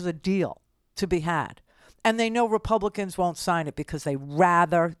that there's a deal to be had. And they know Republicans won't sign it because they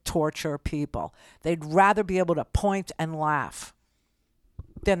rather torture people. They'd rather be able to point and laugh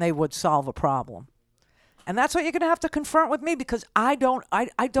than they would solve a problem. And that's what you're going to have to confront with me, because I don't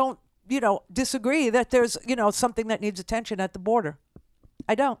disagree that there's, something that needs attention at the border.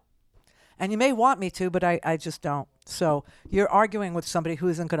 I don't. And you may want me to, but I just don't. So you're arguing with somebody who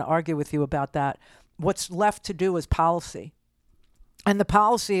isn't going to argue with you about that. What's left to do is policy. And the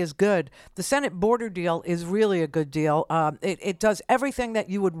policy is good. The Senate border deal is really a good deal. It does everything that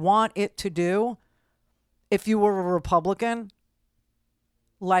you would want it to do if you were a Republican.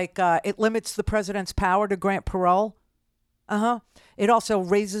 Like it limits the president's power to grant parole. It also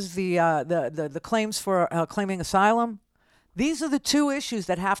raises the claims for claiming asylum. These are the two issues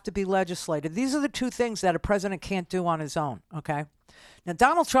that have to be legislated. These are the two things that a president can't do on his own, okay? Now,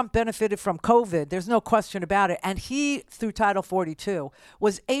 Donald Trump benefited from COVID. There's no question about it. And he, through Title 42,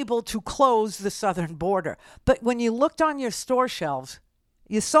 was able to close the southern border. But when you looked on your store shelves,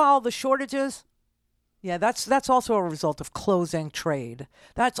 you saw all the shortages. Yeah, that's also a result of closing trade.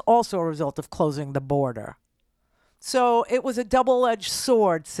 That's also a result of closing the border. So it was a double-edged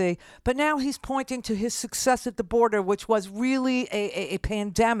sword, see? But now he's pointing to his success at the border, which was really a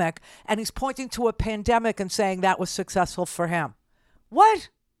pandemic. And he's pointing to a pandemic and saying that was successful for him. What?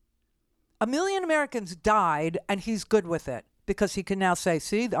 1 million Americans died, and he's good with it because he can now say,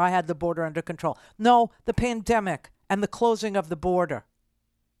 see, I had the border under control. No, the pandemic and the closing of the border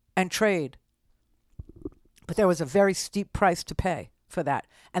and trade. But there was a very steep price to pay for that.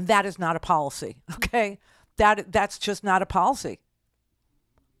 And that is not a policy, okay? That's just not a policy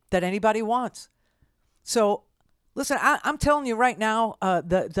that anybody wants. So, listen, I'm telling you right now,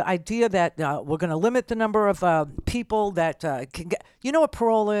 the idea that we're going to limit the number of people that can get, you know what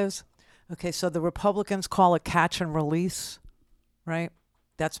parole is? Okay, so the Republicans call it catch and release, right?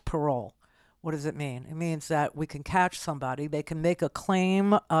 That's parole. What does it mean? It means that we can catch somebody. They can make a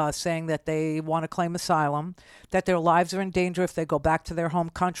claim saying that they want to claim asylum, that their lives are in danger if they go back to their home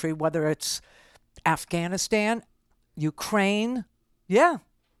country, whether it's Afghanistan, Ukraine. Yeah.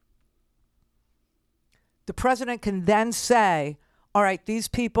 The president can then say, all right, these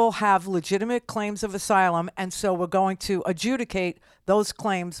people have legitimate claims of asylum, and so we're going to adjudicate those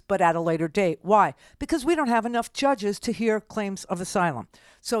claims, but at a later date. Why? Because we don't have enough judges to hear claims of asylum.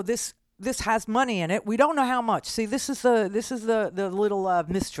 So this has money in it. We don't know how much. See, this is the little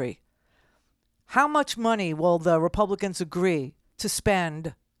mystery. How much money will the Republicans agree to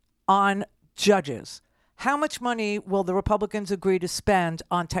spend on judges? How much money will the Republicans agree to spend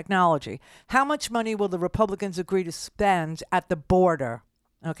on technology? How much money will the Republicans agree to spend at the border?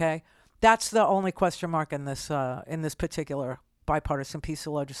 Okay, that's the only question mark in this particular bipartisan piece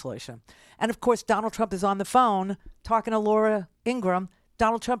of legislation. And of course, Donald Trump is on the phone talking to Laura Ingraham.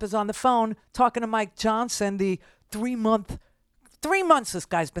 Donald Trump is on the phone talking to Mike Johnson, the 3 months this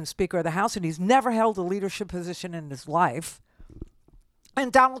guy's been Speaker of the House, and he's never held a leadership position in his life.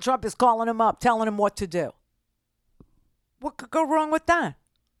 And Donald Trump is calling him up, telling him what to do. What could go wrong with that?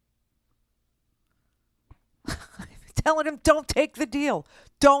 Telling him, don't take the deal.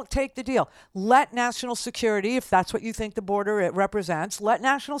 Don't take the deal. Let national security, if that's what you think the border it represents, let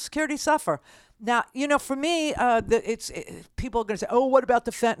national security suffer. Now, you know, for me, people are going to say, oh, what about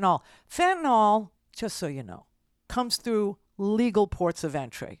the fentanyl? Fentanyl, just so you know, comes through legal ports of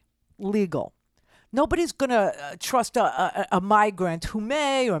entry. Legal. Nobody's going to trust a migrant who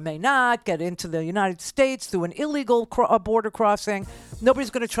may or may not get into the United States through an illegal border crossing. Nobody's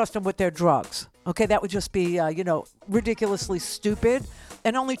going to trust them with their drugs. Okay, that would just be, ridiculously stupid.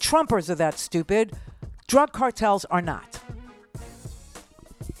 And only Trumpers are that stupid. Drug cartels are not.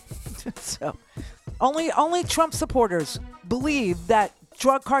 So, only Trump supporters believe that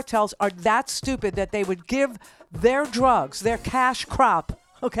drug cartels are that stupid that they would give their drugs, their cash crop,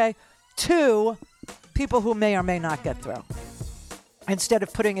 okay, to people who may or may not get through, instead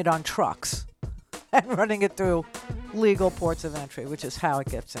of putting it on trucks and running it through legal ports of entry, which is how it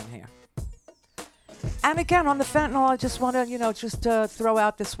gets in here. And again, on the fentanyl, I just want to, throw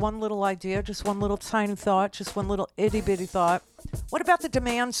out this one little idea, just one little tiny thought, just one little itty-bitty thought. What about the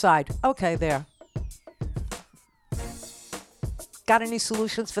demand side? Okay, there. Got any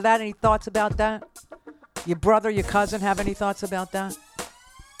solutions for that? Any thoughts about that? Your brother, your cousin have any thoughts about that?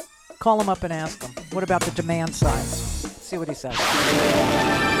 Call him up and ask him. What about the demand side? See what he says.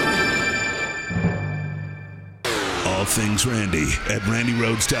 All things Randy at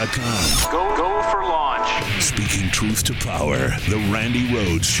RandyRhodes.com. Go for launch. Speaking truth to power, the Randy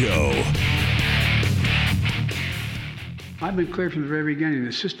Rhodes Show. I've been clear from the very beginning.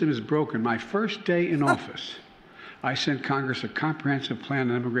 The system is broken. My first day in office, I sent Congress a comprehensive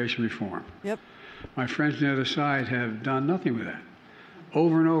plan on immigration reform. Yep. My friends on the other side have done nothing with that.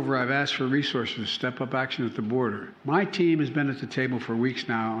 Over and over, I've asked for resources to step up action at the border. My team has been at the table for weeks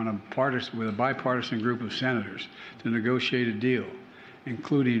now with a bipartisan group of senators to negotiate a deal,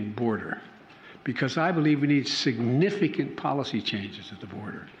 including border, because I believe we need significant policy changes at the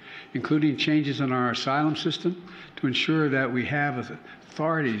border, including changes in our asylum system to ensure that we have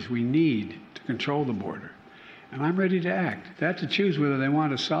authorities we need to control the border. And I'm ready to act. They have to choose whether they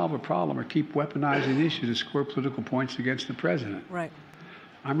want to solve a problem or keep weaponizing the issue to score political points against the president. Right.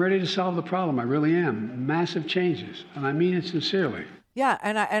 I'm ready to solve the problem. I really am. Massive changes. And I mean it sincerely. Yeah,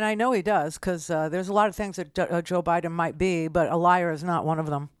 and I know he does, because there's a lot of things that Joe Biden might be, but a liar is not one of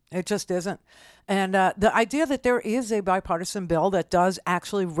them. It just isn't. And the idea that there is a bipartisan bill that does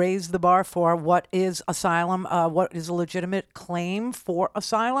actually raise the bar for what is asylum, what is a legitimate claim for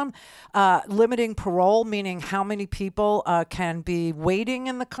asylum, limiting parole, meaning how many people can be waiting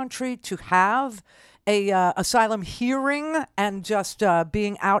in the country to have a asylum hearing and just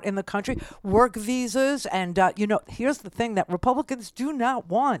being out in the country, work visas. And, here's the thing that Republicans do not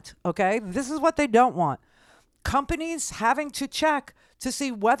want, okay? This is what they don't want. Companies having to check to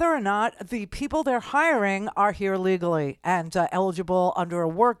see whether or not the people they're hiring are here legally and eligible under a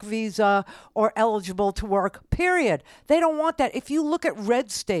work visa or eligible to work, period. They don't want that. If you look at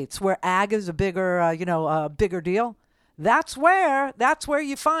red states where ag is a bigger, bigger deal, That's where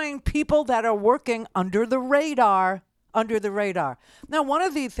you find people that are working under the radar. Now, one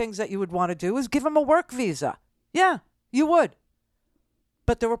of the things that you would want to do is give them a work visa. Yeah, you would.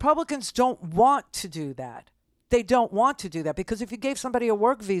 But the Republicans don't want to do that. They don't want to do that because if you gave somebody a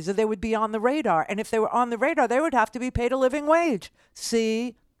work visa, they would be on the radar. And if they were on the radar, they would have to be paid a living wage.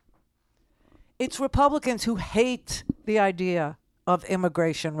 See? It's Republicans who hate the idea of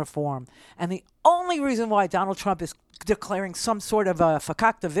immigration reform. And the only reason why Donald Trump is declaring some sort of a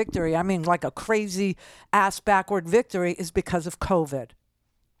fakakta victory, I mean like a crazy ass backward victory, is because of COVID.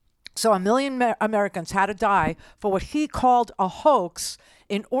 So 1 million Americans had to die for what he called a hoax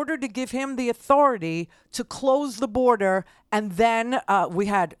in order to give him the authority to close the border. And then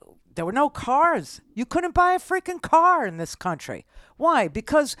there were no cars. You couldn't buy a freaking car in this country. Why?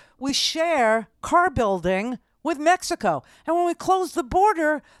 Because we share car building with Mexico. And when we closed the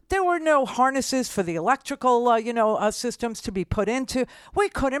border, there were no harnesses for the electrical, systems to be put into. We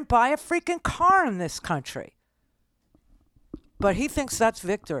couldn't buy a freaking car in this country. But he thinks that's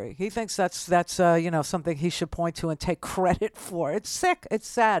victory. He thinks that's something he should point to and take credit for. It's sick. It's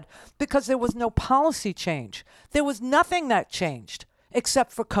sad because there was no policy change. There was nothing that changed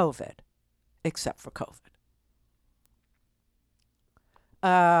except for COVID.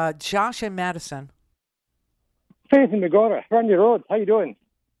 Josh and Madison. Faith in Megora. Randi Rhodes. How you doing?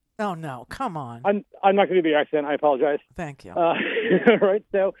 Oh, no. Come on. I'm not going to do the accent. I apologize. Thank you. Right.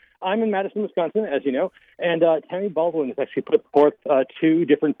 So I'm in Madison, Wisconsin, as you know, and Tammy Baldwin has actually put forth 2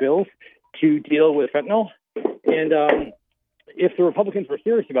 different bills to deal with fentanyl. And if the Republicans were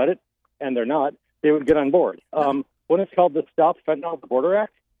serious about it, and they're not, they would get on board. One is called the Stop Fentanyl at the Border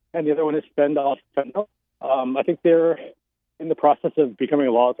Act, and the other one is Spend Off Fentanyl. I think they're in the process of becoming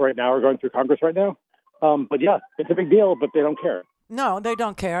laws right now or going through Congress right now. But yeah, it's a big deal, but they don't care. No, they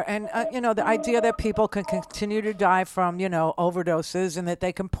don't care. And, the idea that people can continue to die from, overdoses and that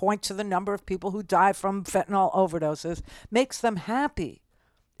they can point to the number of people who die from fentanyl overdoses makes them happy.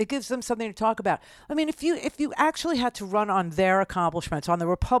 It gives them something to talk about. I mean, if you actually had to run on their accomplishments, on the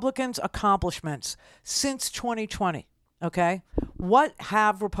Republicans' accomplishments since 2020, okay, what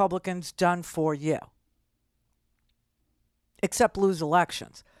have Republicans done for you? Except lose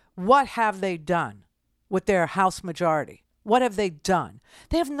elections. What have they done with their House majority? What have they done?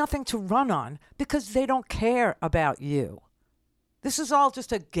 They have nothing to run on because they don't care about you. This is all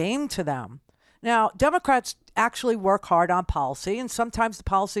just a game to them. Now, Democrats actually work hard on policy, and sometimes the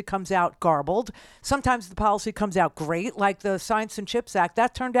policy comes out garbled. Sometimes the policy comes out great, like the Science and Chips Act.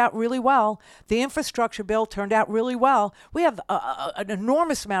 That turned out really well. The infrastructure bill turned out really well. We have an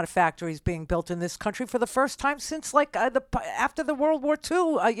enormous amount of factories being built in this country for the first time since after the World War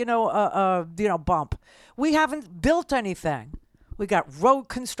II, bump. We haven't built anything. We got road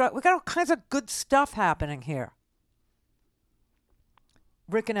construct. We got all kinds of good stuff happening here.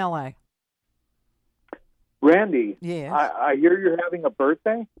 Rick in L.A. Randy, yes. I hear you're having a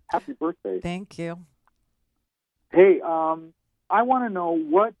birthday. Happy birthday! Thank you. Hey, I want to know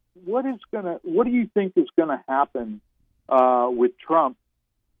what do you think is gonna happen with Trump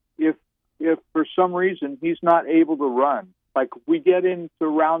if for some reason he's not able to run? Like we get into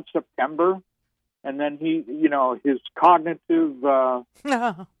around September, and then his cognitive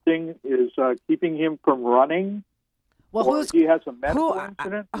thing is keeping him from running. Well, or he has a medical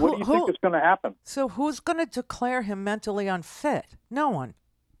incident. What do you think is going to happen? So who's going to declare him mentally unfit? No one.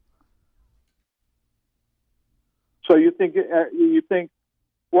 So you think?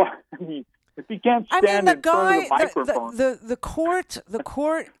 Well, I mean, if he can't stand in front of the microphone, the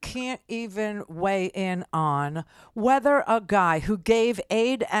court can't even weigh in on whether a guy who gave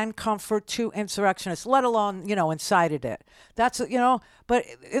aid and comfort to insurrectionists, let alone incited it. That's But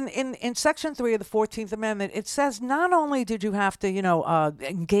in Section 3 of the 14th Amendment, it says not only did you have to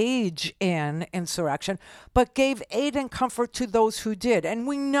engage in insurrection, but gave aid and comfort to those who did, and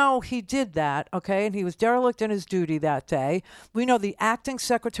we know he did that. Okay, and he was derelict in his duty that day. We know the acting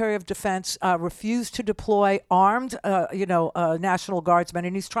Secretary of Defense refused to deploy armed, National Guardsmen,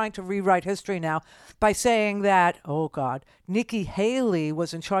 and he's trying to rewrite history now by saying that, oh God, Nikki Haley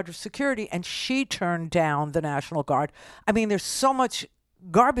was in charge of security and she turned down the National Guard. I mean, there's so much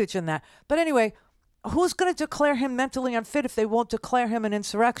garbage in that. But anyway, who's going to declare him mentally unfit if they won't declare him an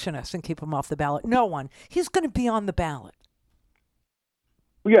insurrectionist and keep him off the ballot? No one. He's going to be on the ballot.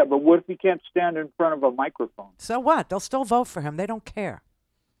 Yeah, but what if he can't stand in front of a microphone? So what? They'll still vote for him. They don't care.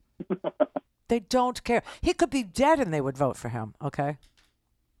 They don't care. He could be dead and they would vote for him, okay?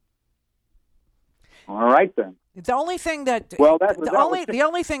 All right, then. The only thing that the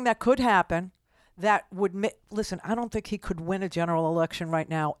only thing that could happen that would listen, I don't think he could win a general election right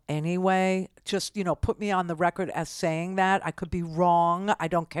now anyway. Just, put me on the record as saying that. I could be wrong. I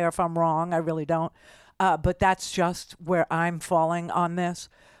don't care if I'm wrong. I really don't. But that's just where I'm falling on this.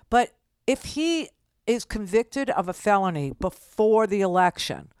 But if he is convicted of a felony before the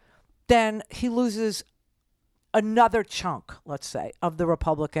election, then he loses another chunk, let's say, of the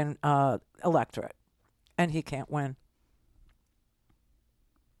Republican electorate, and he can't win.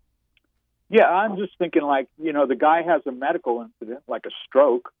 Yeah, I'm just thinking the guy has a medical incident, like a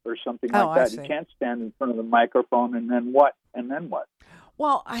stroke or something like that. He can't stand in front of the microphone, and then what?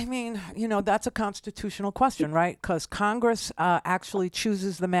 Well, I mean, that's a constitutional question, right? Because Congress actually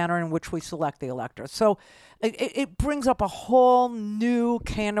chooses the manner in which we select the electors. So it brings up a whole new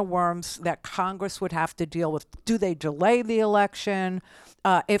can of worms that Congress would have to deal with. Do they delay the election?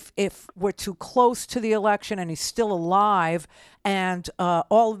 If we're too close to the election and he's still alive and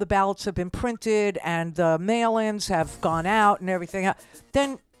all of the ballots have been printed and the mail-ins have gone out and everything else,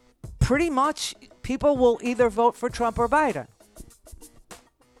 then pretty much people will either vote for Trump or Biden.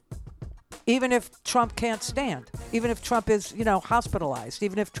 Even if Trump can't stand, even if Trump is, hospitalized,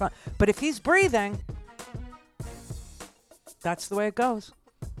 but if he's breathing, that's the way it goes.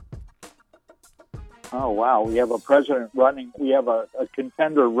 Oh, wow. We have a president running. We have a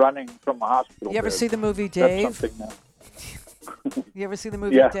contender running from a hospital. You ever bed. see the movie Dave? That's something that... You ever see the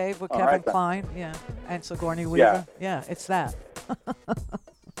movie Dave with Kevin Kline? Yeah. And Sigourney Weaver? Yeah, it's that.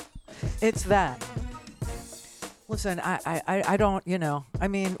 It's that. Listen, I don't, I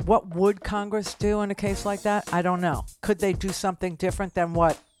mean, what would Congress do in a case like that? I don't know. Could they do something different than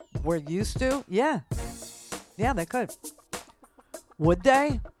what we're used to? Yeah. Yeah, they could. Would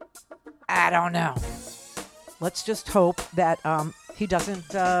they? I don't know. Let's just hope that he doesn't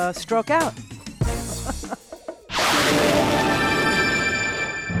stroke out.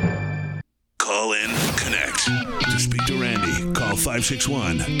 Call in, connect. To speak to Randy, call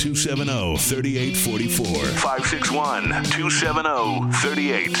 561-270-3844.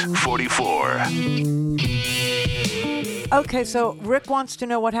 561-270-3844. Okay, so Rick wants to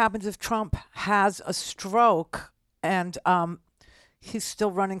know what happens if Trump has a stroke and he's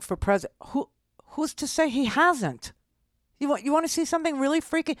still running for president. Who's to say he hasn't? You want to see something really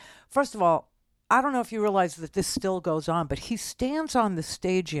freaky? First of all, I don't know if you realize that this still goes on, but he stands on the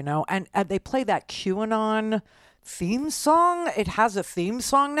stage, and they play that QAnon theme song. It has a theme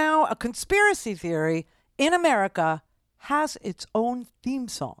song now. A conspiracy theory in America has its own theme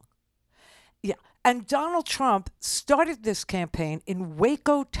song. Yeah. And Donald Trump started this campaign in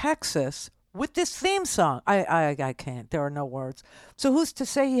Waco, Texas, with this theme song. I can't. There are no words. So who's to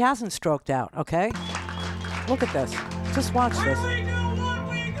say he hasn't stroked out, okay? Look at this. Just watch this.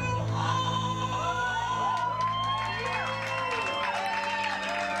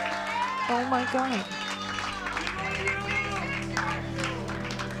 Oh, my God.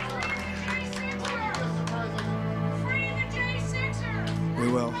 We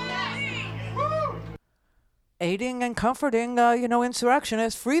will. Aiding and comforting,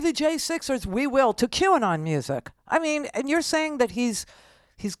 insurrectionists. Free the J6ers, we will, to QAnon music. I mean, and you're saying that he's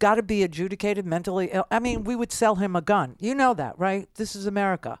got to be adjudicated mentally ill. I mean, we would sell him a gun. You know that, right? This is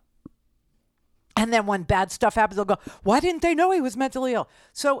America. And then when bad stuff happens, they'll go, why didn't they know he was mentally ill?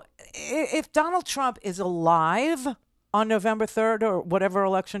 So if Donald Trump is alive on November 3rd or whatever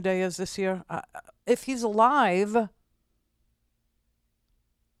election day is this year, if he's alive,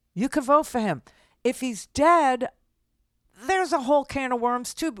 you could vote for him. If he's dead, there's a whole can of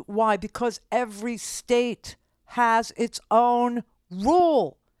worms too. Why? Because every state has its own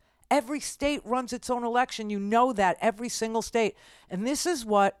rule. Every state runs its own election. You know that, every single state. And this is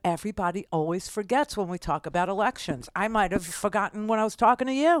what everybody always forgets when we talk about elections. I might have forgotten when I was talking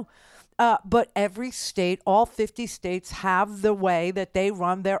to you. But every state, all 50 states, have the way that they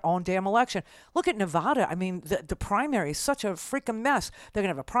run their own damn election. Look at Nevada. I mean, the primary is such a freaking mess. They're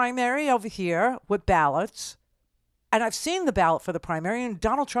going to have a primary over here with ballots. And I've seen the ballot for the primary, and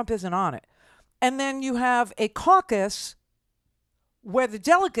Donald Trump isn't on it. And then you have a caucus where the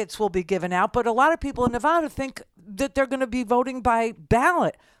delegates will be given out, but a lot of people in Nevada think that they're going to be voting by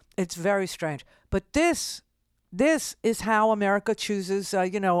ballot. It's very strange. But this is how America chooses, a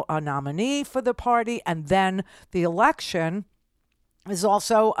nominee for the party, and then the election is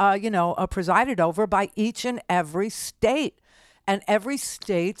also, presided over by each and every state. And every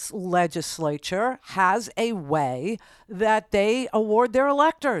state's legislature has a way that they award their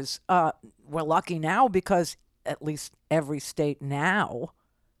electors. We're lucky now because at least every state now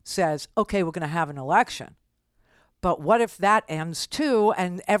says, okay, we're going to have an election. But what if that ends too,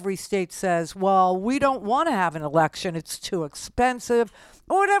 and every state says, well, we don't want to have an election, it's too expensive,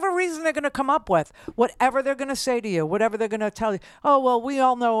 or whatever reason they're going to come up with, whatever they're going to say to you, whatever they're going to tell you. Oh, well, we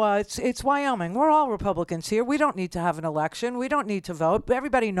all know it's Wyoming. We're all Republicans here. We don't need to have an election. We don't need to vote.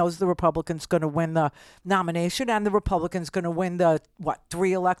 Everybody knows the Republican's going to win the nomination, and the Republican's going to win the,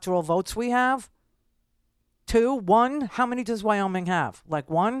 3 electoral votes we have? 2? 1? How many does Wyoming have? Like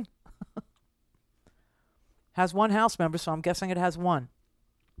 1? Has 1 House member, so I'm guessing it has 1.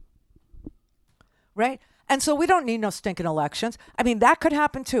 Right? And so we don't need no stinking elections. I mean, that could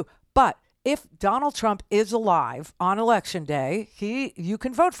happen too. But if Donald Trump is alive on Election Day, you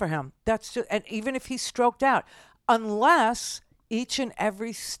can vote for him. That's just, and even if he's stroked out, unless each and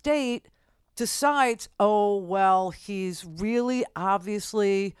every state decides, oh, well, he's really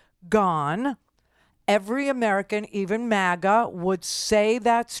obviously gone. Every American, even MAGA, would say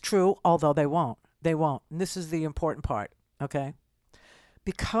that's true, although they won't. They won't. And this is the important part, okay?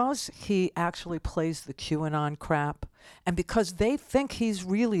 Because he actually plays the QAnon crap, and because they think he's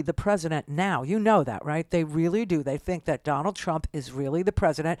really the president now. You know that, right? They really do. They think that Donald Trump is really the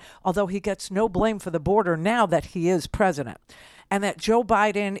president, although he gets no blame for the border now that he is president. And that Joe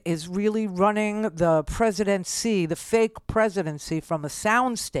Biden is really running the presidency, the fake presidency, from a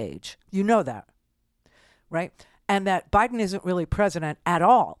soundstage. You know that, right? And that Biden isn't really president at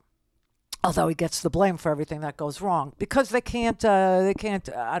all. Although he gets the blame for everything that goes wrong because they can't,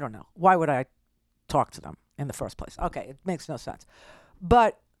 I don't know. Why would I talk to them in the first place? Okay, it makes no sense.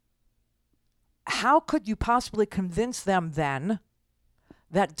 But how could you possibly convince them then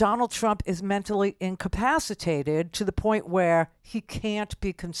that Donald Trump is mentally incapacitated to the point where he can't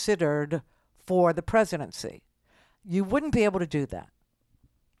be considered for the presidency? You wouldn't be able to do that.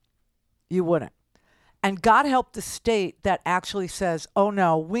 You wouldn't. And God help the state that actually says, oh,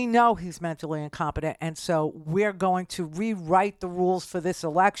 no, we know he's mentally incompetent, and so we're going to rewrite the rules for this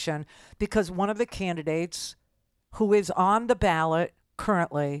election because one of the candidates who is on the ballot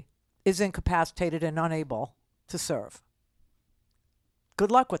currently is incapacitated and unable to serve.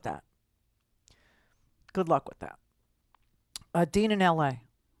 Good luck with that. Good luck with that. Dean in L.A.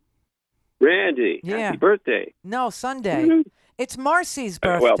 Randy, yeah. Happy birthday. No, Sunday. Mm-hmm. It's Marcy's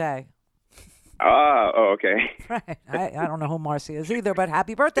birthday. Okay. Right. I don't know who Marcy is either, but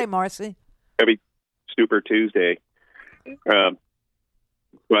happy birthday, Marcy. Happy Super Tuesday.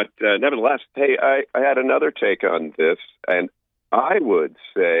 But nevertheless, hey, I had another take on this, and I would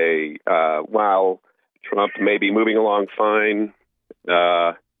say while Trump may be moving along fine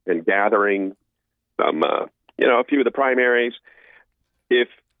and gathering some, a few of the primaries, if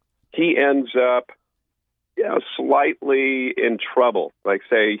he ends up, slightly in trouble, like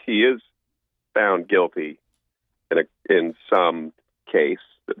say he is found guilty in some case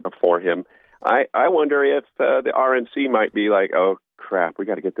before him, I wonder if the RNC might be like, oh crap, we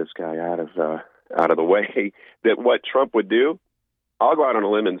got to get this guy out of the way. That what Trump would do, I'll go out on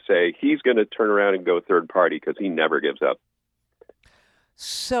a limb and say he's going to turn around and go third party because he never gives up.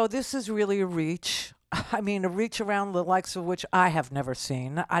 So this is really a reach. I mean, a reach around the likes of which I have never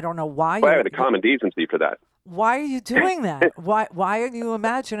seen. I don't know why. Well, I have the common decency for that. Why are you doing that? Why are you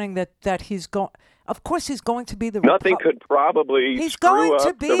imagining that he's going? Of course, he's going to be the. Nothing could probably screw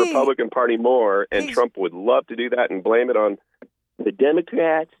up the Republican Party more, and Trump would love to do that and blame it on the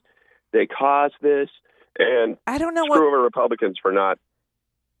Democrats. They caused this, and I don't know screw over Republicans for not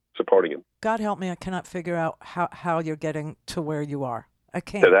supporting him. God help me, I cannot figure out how you're getting to where you are. I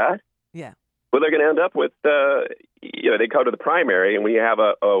can't. To that? Yeah. Well, they're going to end up with, they go to the primary, and we have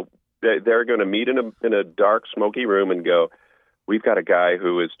they're going to meet in a dark, smoky room and go, we've got a guy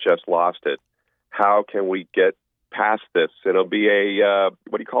who has just lost it. How can we get past this? And it'll be a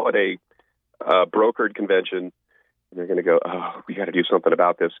brokered convention. And they're going to go, oh, we got to do something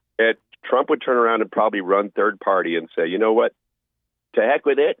about this. And Trump would turn around and probably run third party and say, you know what? To heck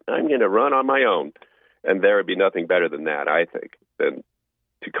with it. I'm going to run on my own. And there would be nothing better than that, I think, than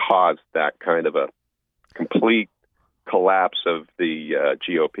to cause that kind of a complete collapse of the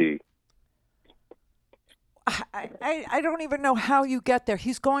GOP. I don't even know how you get there.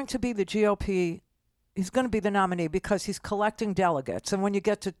 He's going to be the GOP. He's going to be the nominee because he's collecting delegates. And when you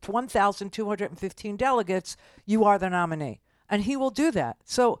get to 1,215 delegates, you are the nominee. And he will do that.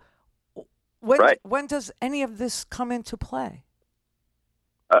 So when does any of this come into play?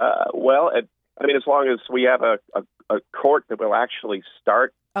 As long as we have a court that will actually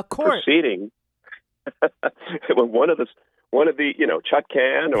start proceeding. one of the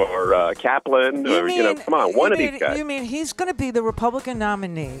Chutkan or Kaplan one of these guys. You mean he's going to be the Republican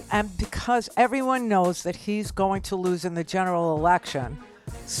nominee, and because everyone knows that he's going to lose in the general election,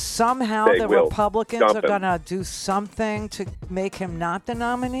 somehow They the will Republicans dump are him. going to do something to make him not the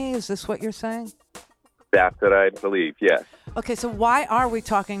nominee? Is this what you're saying? That's what I believe, yes. Okay, so why are we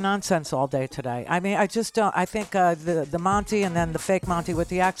talking nonsense all day today? I mean, I just don't. I think the Monty and then the fake Monty with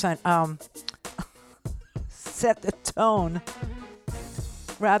the accent set the tone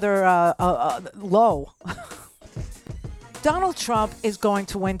rather low. Donald Trump is going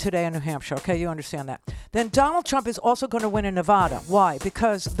to win today in New Hampshire. Okay, you understand that. Then Donald Trump is also going to win in Nevada. Why?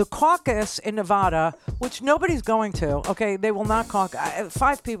 Because the caucus in Nevada, which nobody's going to, okay, they will not caucus.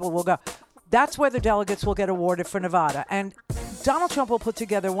 5 people will go. That's where the delegates will get awarded for Nevada. And Donald Trump will put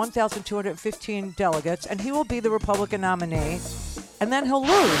together 1,215 delegates, and he will be the Republican nominee. And then he'll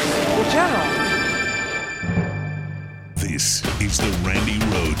lose the general. This is the Randi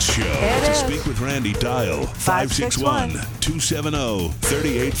Rhodes Show. To speak with Randy, dial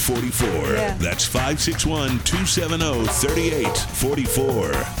 561-270-3844. Yeah. That's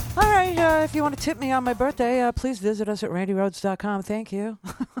 561-270-3844. All right, if you want to tip me on my birthday, please visit us at randirhodes.com. Thank you.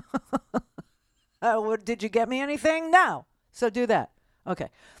 Did you get me anything? No. So do that. Okay.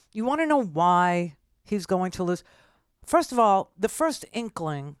 You want to know why he's going to lose? First of all, the first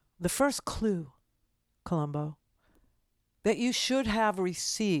inkling, the first clue, Columbo, that you should have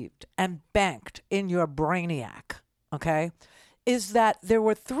received and banked in your brainiac, okay, is that there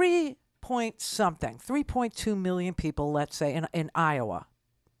were 3.2 million people, let's say, in Iowa,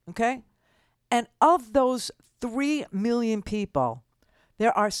 okay? And of those 3 million people,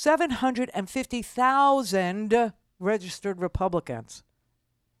 there are 750,000 registered Republicans.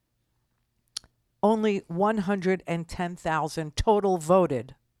 Only 110,000 total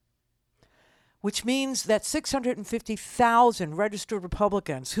voted, which means that 650,000 registered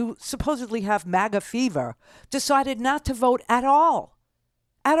Republicans who supposedly have MAGA fever decided not to vote at all.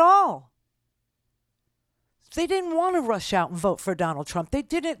 At all. They didn't want to rush out and vote for Donald Trump. They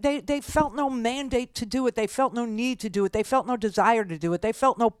didn't. They felt no mandate to do it. They felt no need to do it. They felt no desire to do it. They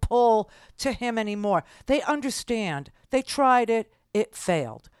felt no pull to him anymore. They understand. They tried it. It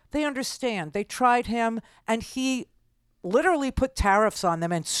failed. They understand. They tried him, and he literally put tariffs on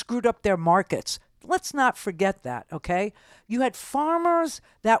them and screwed up their markets. Let's not forget that, okay? You had farmers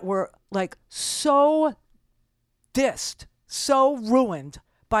that were like so dissed, so ruined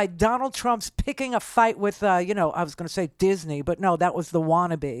by Donald Trump's picking a fight with, I was going to say Disney, but no, that was the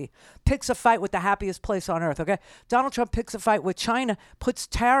wannabe. Picks a fight with the happiest place on earth, okay? Donald Trump picks a fight with China, puts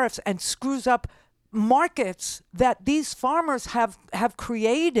tariffs and screws up markets that these farmers have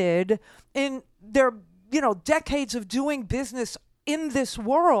created in their decades of doing business in this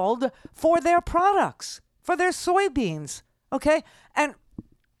world for their products, for their soybeans, okay? And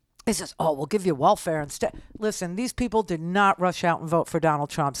he says, we'll give you welfare instead. Listen, these people did not rush out and vote for Donald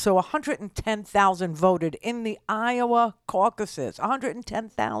Trump. So 110,000 voted in the Iowa caucuses,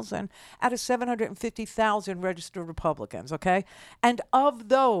 110,000 out of 750,000 registered Republicans, okay? And of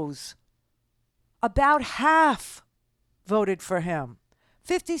those, about half voted for him.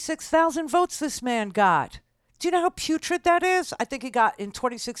 56,000 votes this man got. Do you know how putrid that is? I think he got, in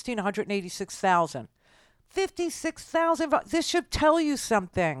 2016, 186,000. 56,000 votes. This should tell you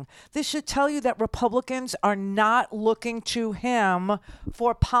something. This should tell you that Republicans are not looking to him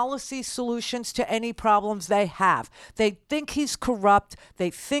for policy solutions to any problems they have. They think he's corrupt. They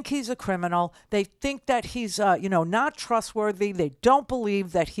think he's a criminal. They think that he's, not trustworthy. They don't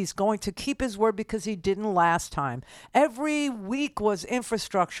believe that he's going to keep his word because he didn't last time. Every week was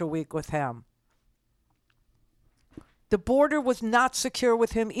infrastructure week with him. The border was not secure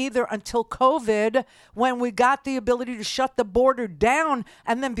with him either until COVID, when we got the ability to shut the border down.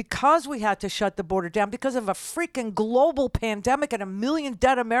 And then because we had to shut the border down because of a freaking global pandemic and 1 million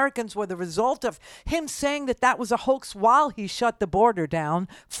dead Americans were the result of him saying that was a hoax while he shut the border down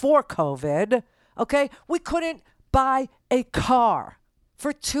for COVID, okay, we couldn't buy a car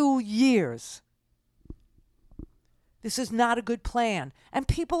for 2 years. This is not a good plan. And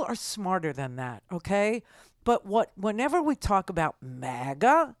people are smarter than that, okay? But whenever we talk about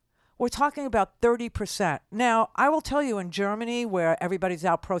MAGA, we're talking about 30%. Now, I will tell you, in Germany, where everybody's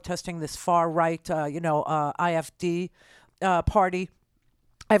out protesting this far-right, IFD party,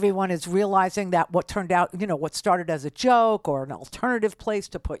 everyone is realizing that what turned out, what started as a joke or an alternative place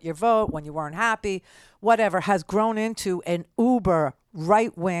to put your vote when you weren't happy, whatever, has grown into an uber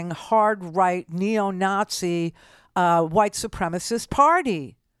right-wing, hard-right, neo-Nazi, white supremacist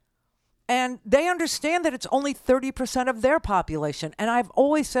party. And they understand that it's only 30% of their population. And I've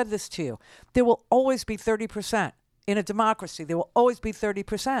always said this to you. There will always be 30%. In a democracy, there will always be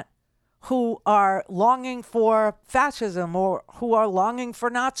 30% who are longing for fascism or who are longing for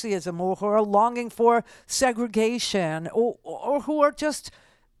Nazism or who are longing for segregation or who are just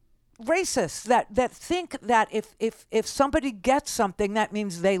racists that think that if somebody gets something, that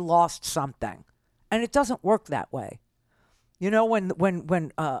means they lost something. And it doesn't work that way. You know, when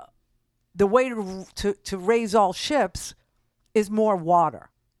the way to raise all ships is more water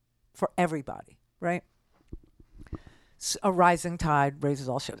for everybody, right? A rising tide raises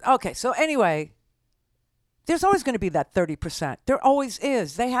all ships. Okay, so anyway, there's always going to be that 30%. There always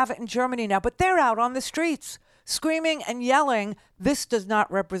is. They have it in Germany now, but they're out on the streets screaming and yelling, this does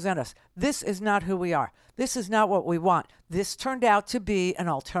not represent us. This is not who we are. This is not what we want. This turned out to be an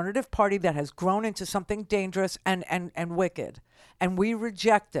alternative party that has grown into something dangerous and wicked, and we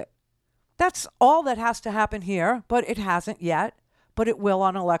reject it. That's all that has to happen here, but it hasn't yet, but it will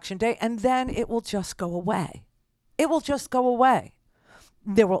on Election Day, and then it will just go away. It will just go away.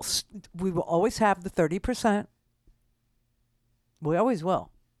 We will always have the 30%. We always will.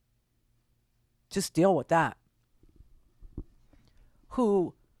 Just deal with that.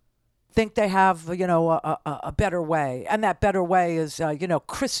 Who think they have, a better way, and that better way is,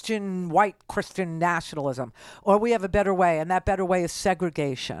 white Christian nationalism, or we have a better way, and that better way is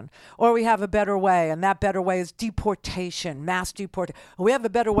segregation, or we have a better way, and that better way is deportation, mass deportation. We have a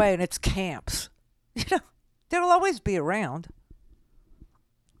better way, and it's camps. They'll always be around.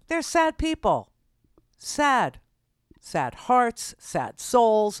 They're sad people. Sad. Sad hearts, sad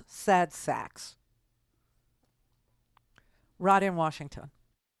souls, sad sacks. Rod in Washington.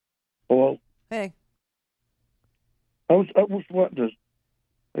 Hello. Hey. I was wanting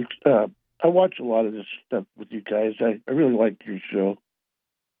to. I watch a lot of this stuff with you guys. I really like your show,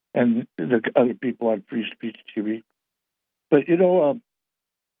 and the other people on Free Speech TV. But we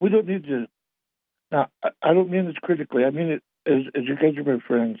don't need to. Now, I don't mean this critically. I mean it as you guys are my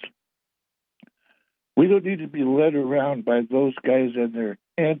friends. We don't need to be led around by those guys and their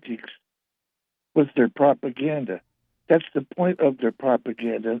antics with their propaganda. That's the point of their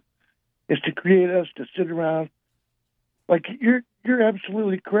propaganda, is to create us to sit around. Like, you're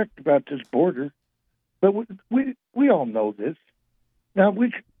absolutely correct about this border, but we all know this. Now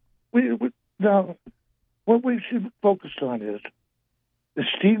now what we should focus on is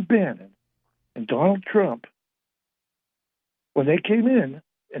Steve Bannon and Donald Trump. When they came in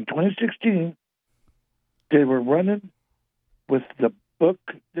 2016, they were running with the book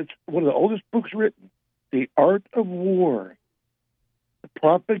that's one of the oldest books written, The Art of War. The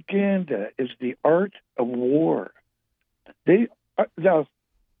propaganda is the art of war. Now,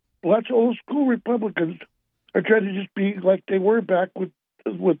 lots of old school Republicans are trying to just be like they were back with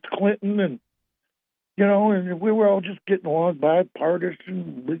Clinton, and and we were all just getting along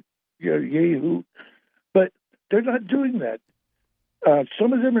bipartisan, yahoo. But they're not doing that.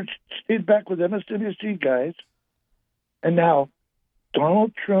 Some of them are stayed back with MSNBC guys, and now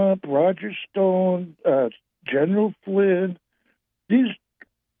Donald Trump, Roger Stone, General Flynn, these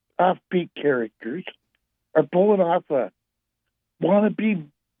offbeat characters are pulling off a wannabe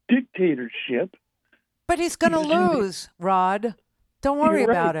dictatorship. But he's going to lose, Rod. Don't worry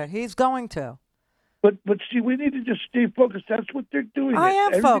about it. He's going to. But see, we need to just stay focused. That's what they're doing. I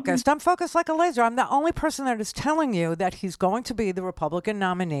am focused. I'm focused like a laser. I'm the only person that is telling you that he's going to be the Republican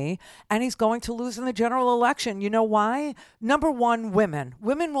nominee and he's going to lose in the general election. You know why? Number one, women.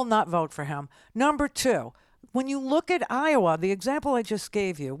 Women will not vote for him. Number two, when you look at Iowa, the example I just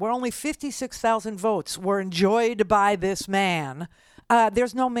gave you, where only 56,000 votes were enjoyed by this man,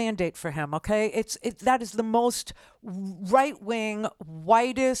 there's no mandate for him, okay? That is the most right-wing,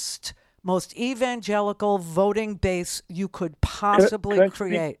 whitest, most evangelical voting base you could possibly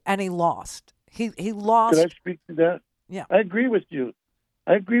create, and he lost. He lost. Can I speak to that? Yeah, I agree with you.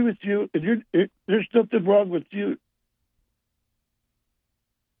 And there's something wrong with you.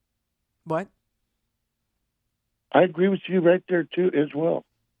 What? I agree with you right there too, as well.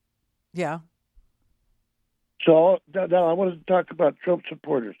 Yeah. So now I wanted to talk about Trump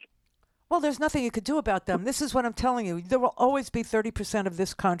supporters. Well, there's nothing you could do about them. This is what I'm telling you. There will always be 30% of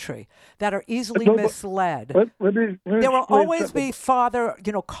this country that are easily misled. There will always be Father,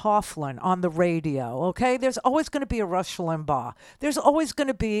 Coughlin on the radio, okay? There's always going to be a Rush Limbaugh. There's always going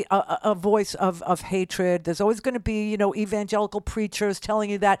to be a voice of hatred. There's always going to be, evangelical preachers telling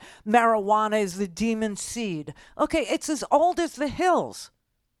you that marijuana is the demon seed. Okay, it's as old as the hills.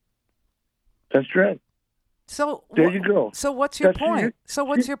 That's right. So there you go. So what's your point?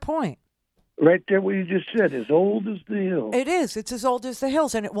 What's your point? Right there, what you just said, as old as the hills. It is. It's as old as the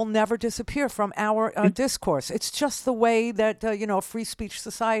hills, and it will never disappear from our discourse. It's just the way that a free speech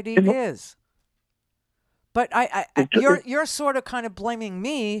society is. But you're sort of kind of blaming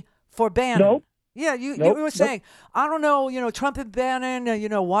me For Bannon. Nope. Yeah, you Nope. were saying, I don't know, Trump and Bannon,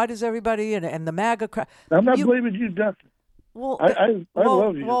 why does everybody and the MAGA crowd. I'm not blaming you, nothing. Well, I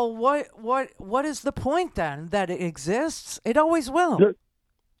love you. Well, what is the point then? That it exists? It always will.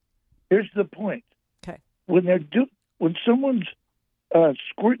 Here's the point. Okay. When someone's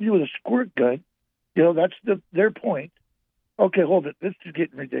squirting you with a squirt gun, that's their point. Okay, hold it. This is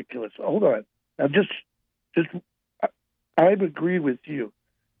getting ridiculous. Hold on. Now, I agree with you,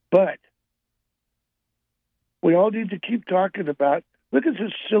 but we all need to keep talking about. Look at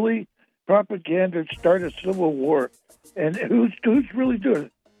this silly propaganda start a civil war, and who's really doing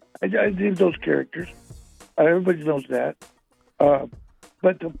it? I need those characters. Everybody knows that.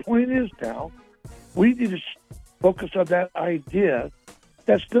 But the point is now, we need to focus on that idea.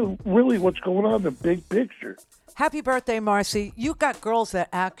 That's really what's going on in the big picture. Happy birthday, Marcy. You got girls that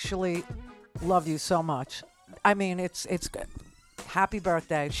actually love you so much. I mean, it's good. Happy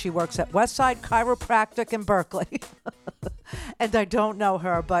birthday. She works at Westside Chiropractic in Berkeley. And I don't know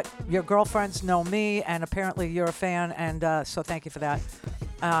her, but your girlfriends know me, and apparently you're a fan, and so thank you for that.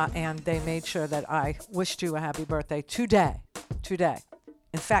 And they made sure that I wished you a happy birthday today.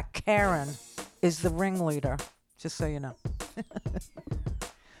 In fact, Karen is the ringleader, just so you know.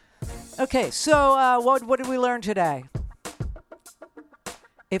 Okay, so what did we learn today?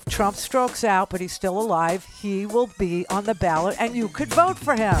 If Trump strokes out, but he's still alive, he will be on the ballot, and you could vote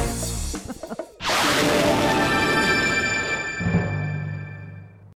for him.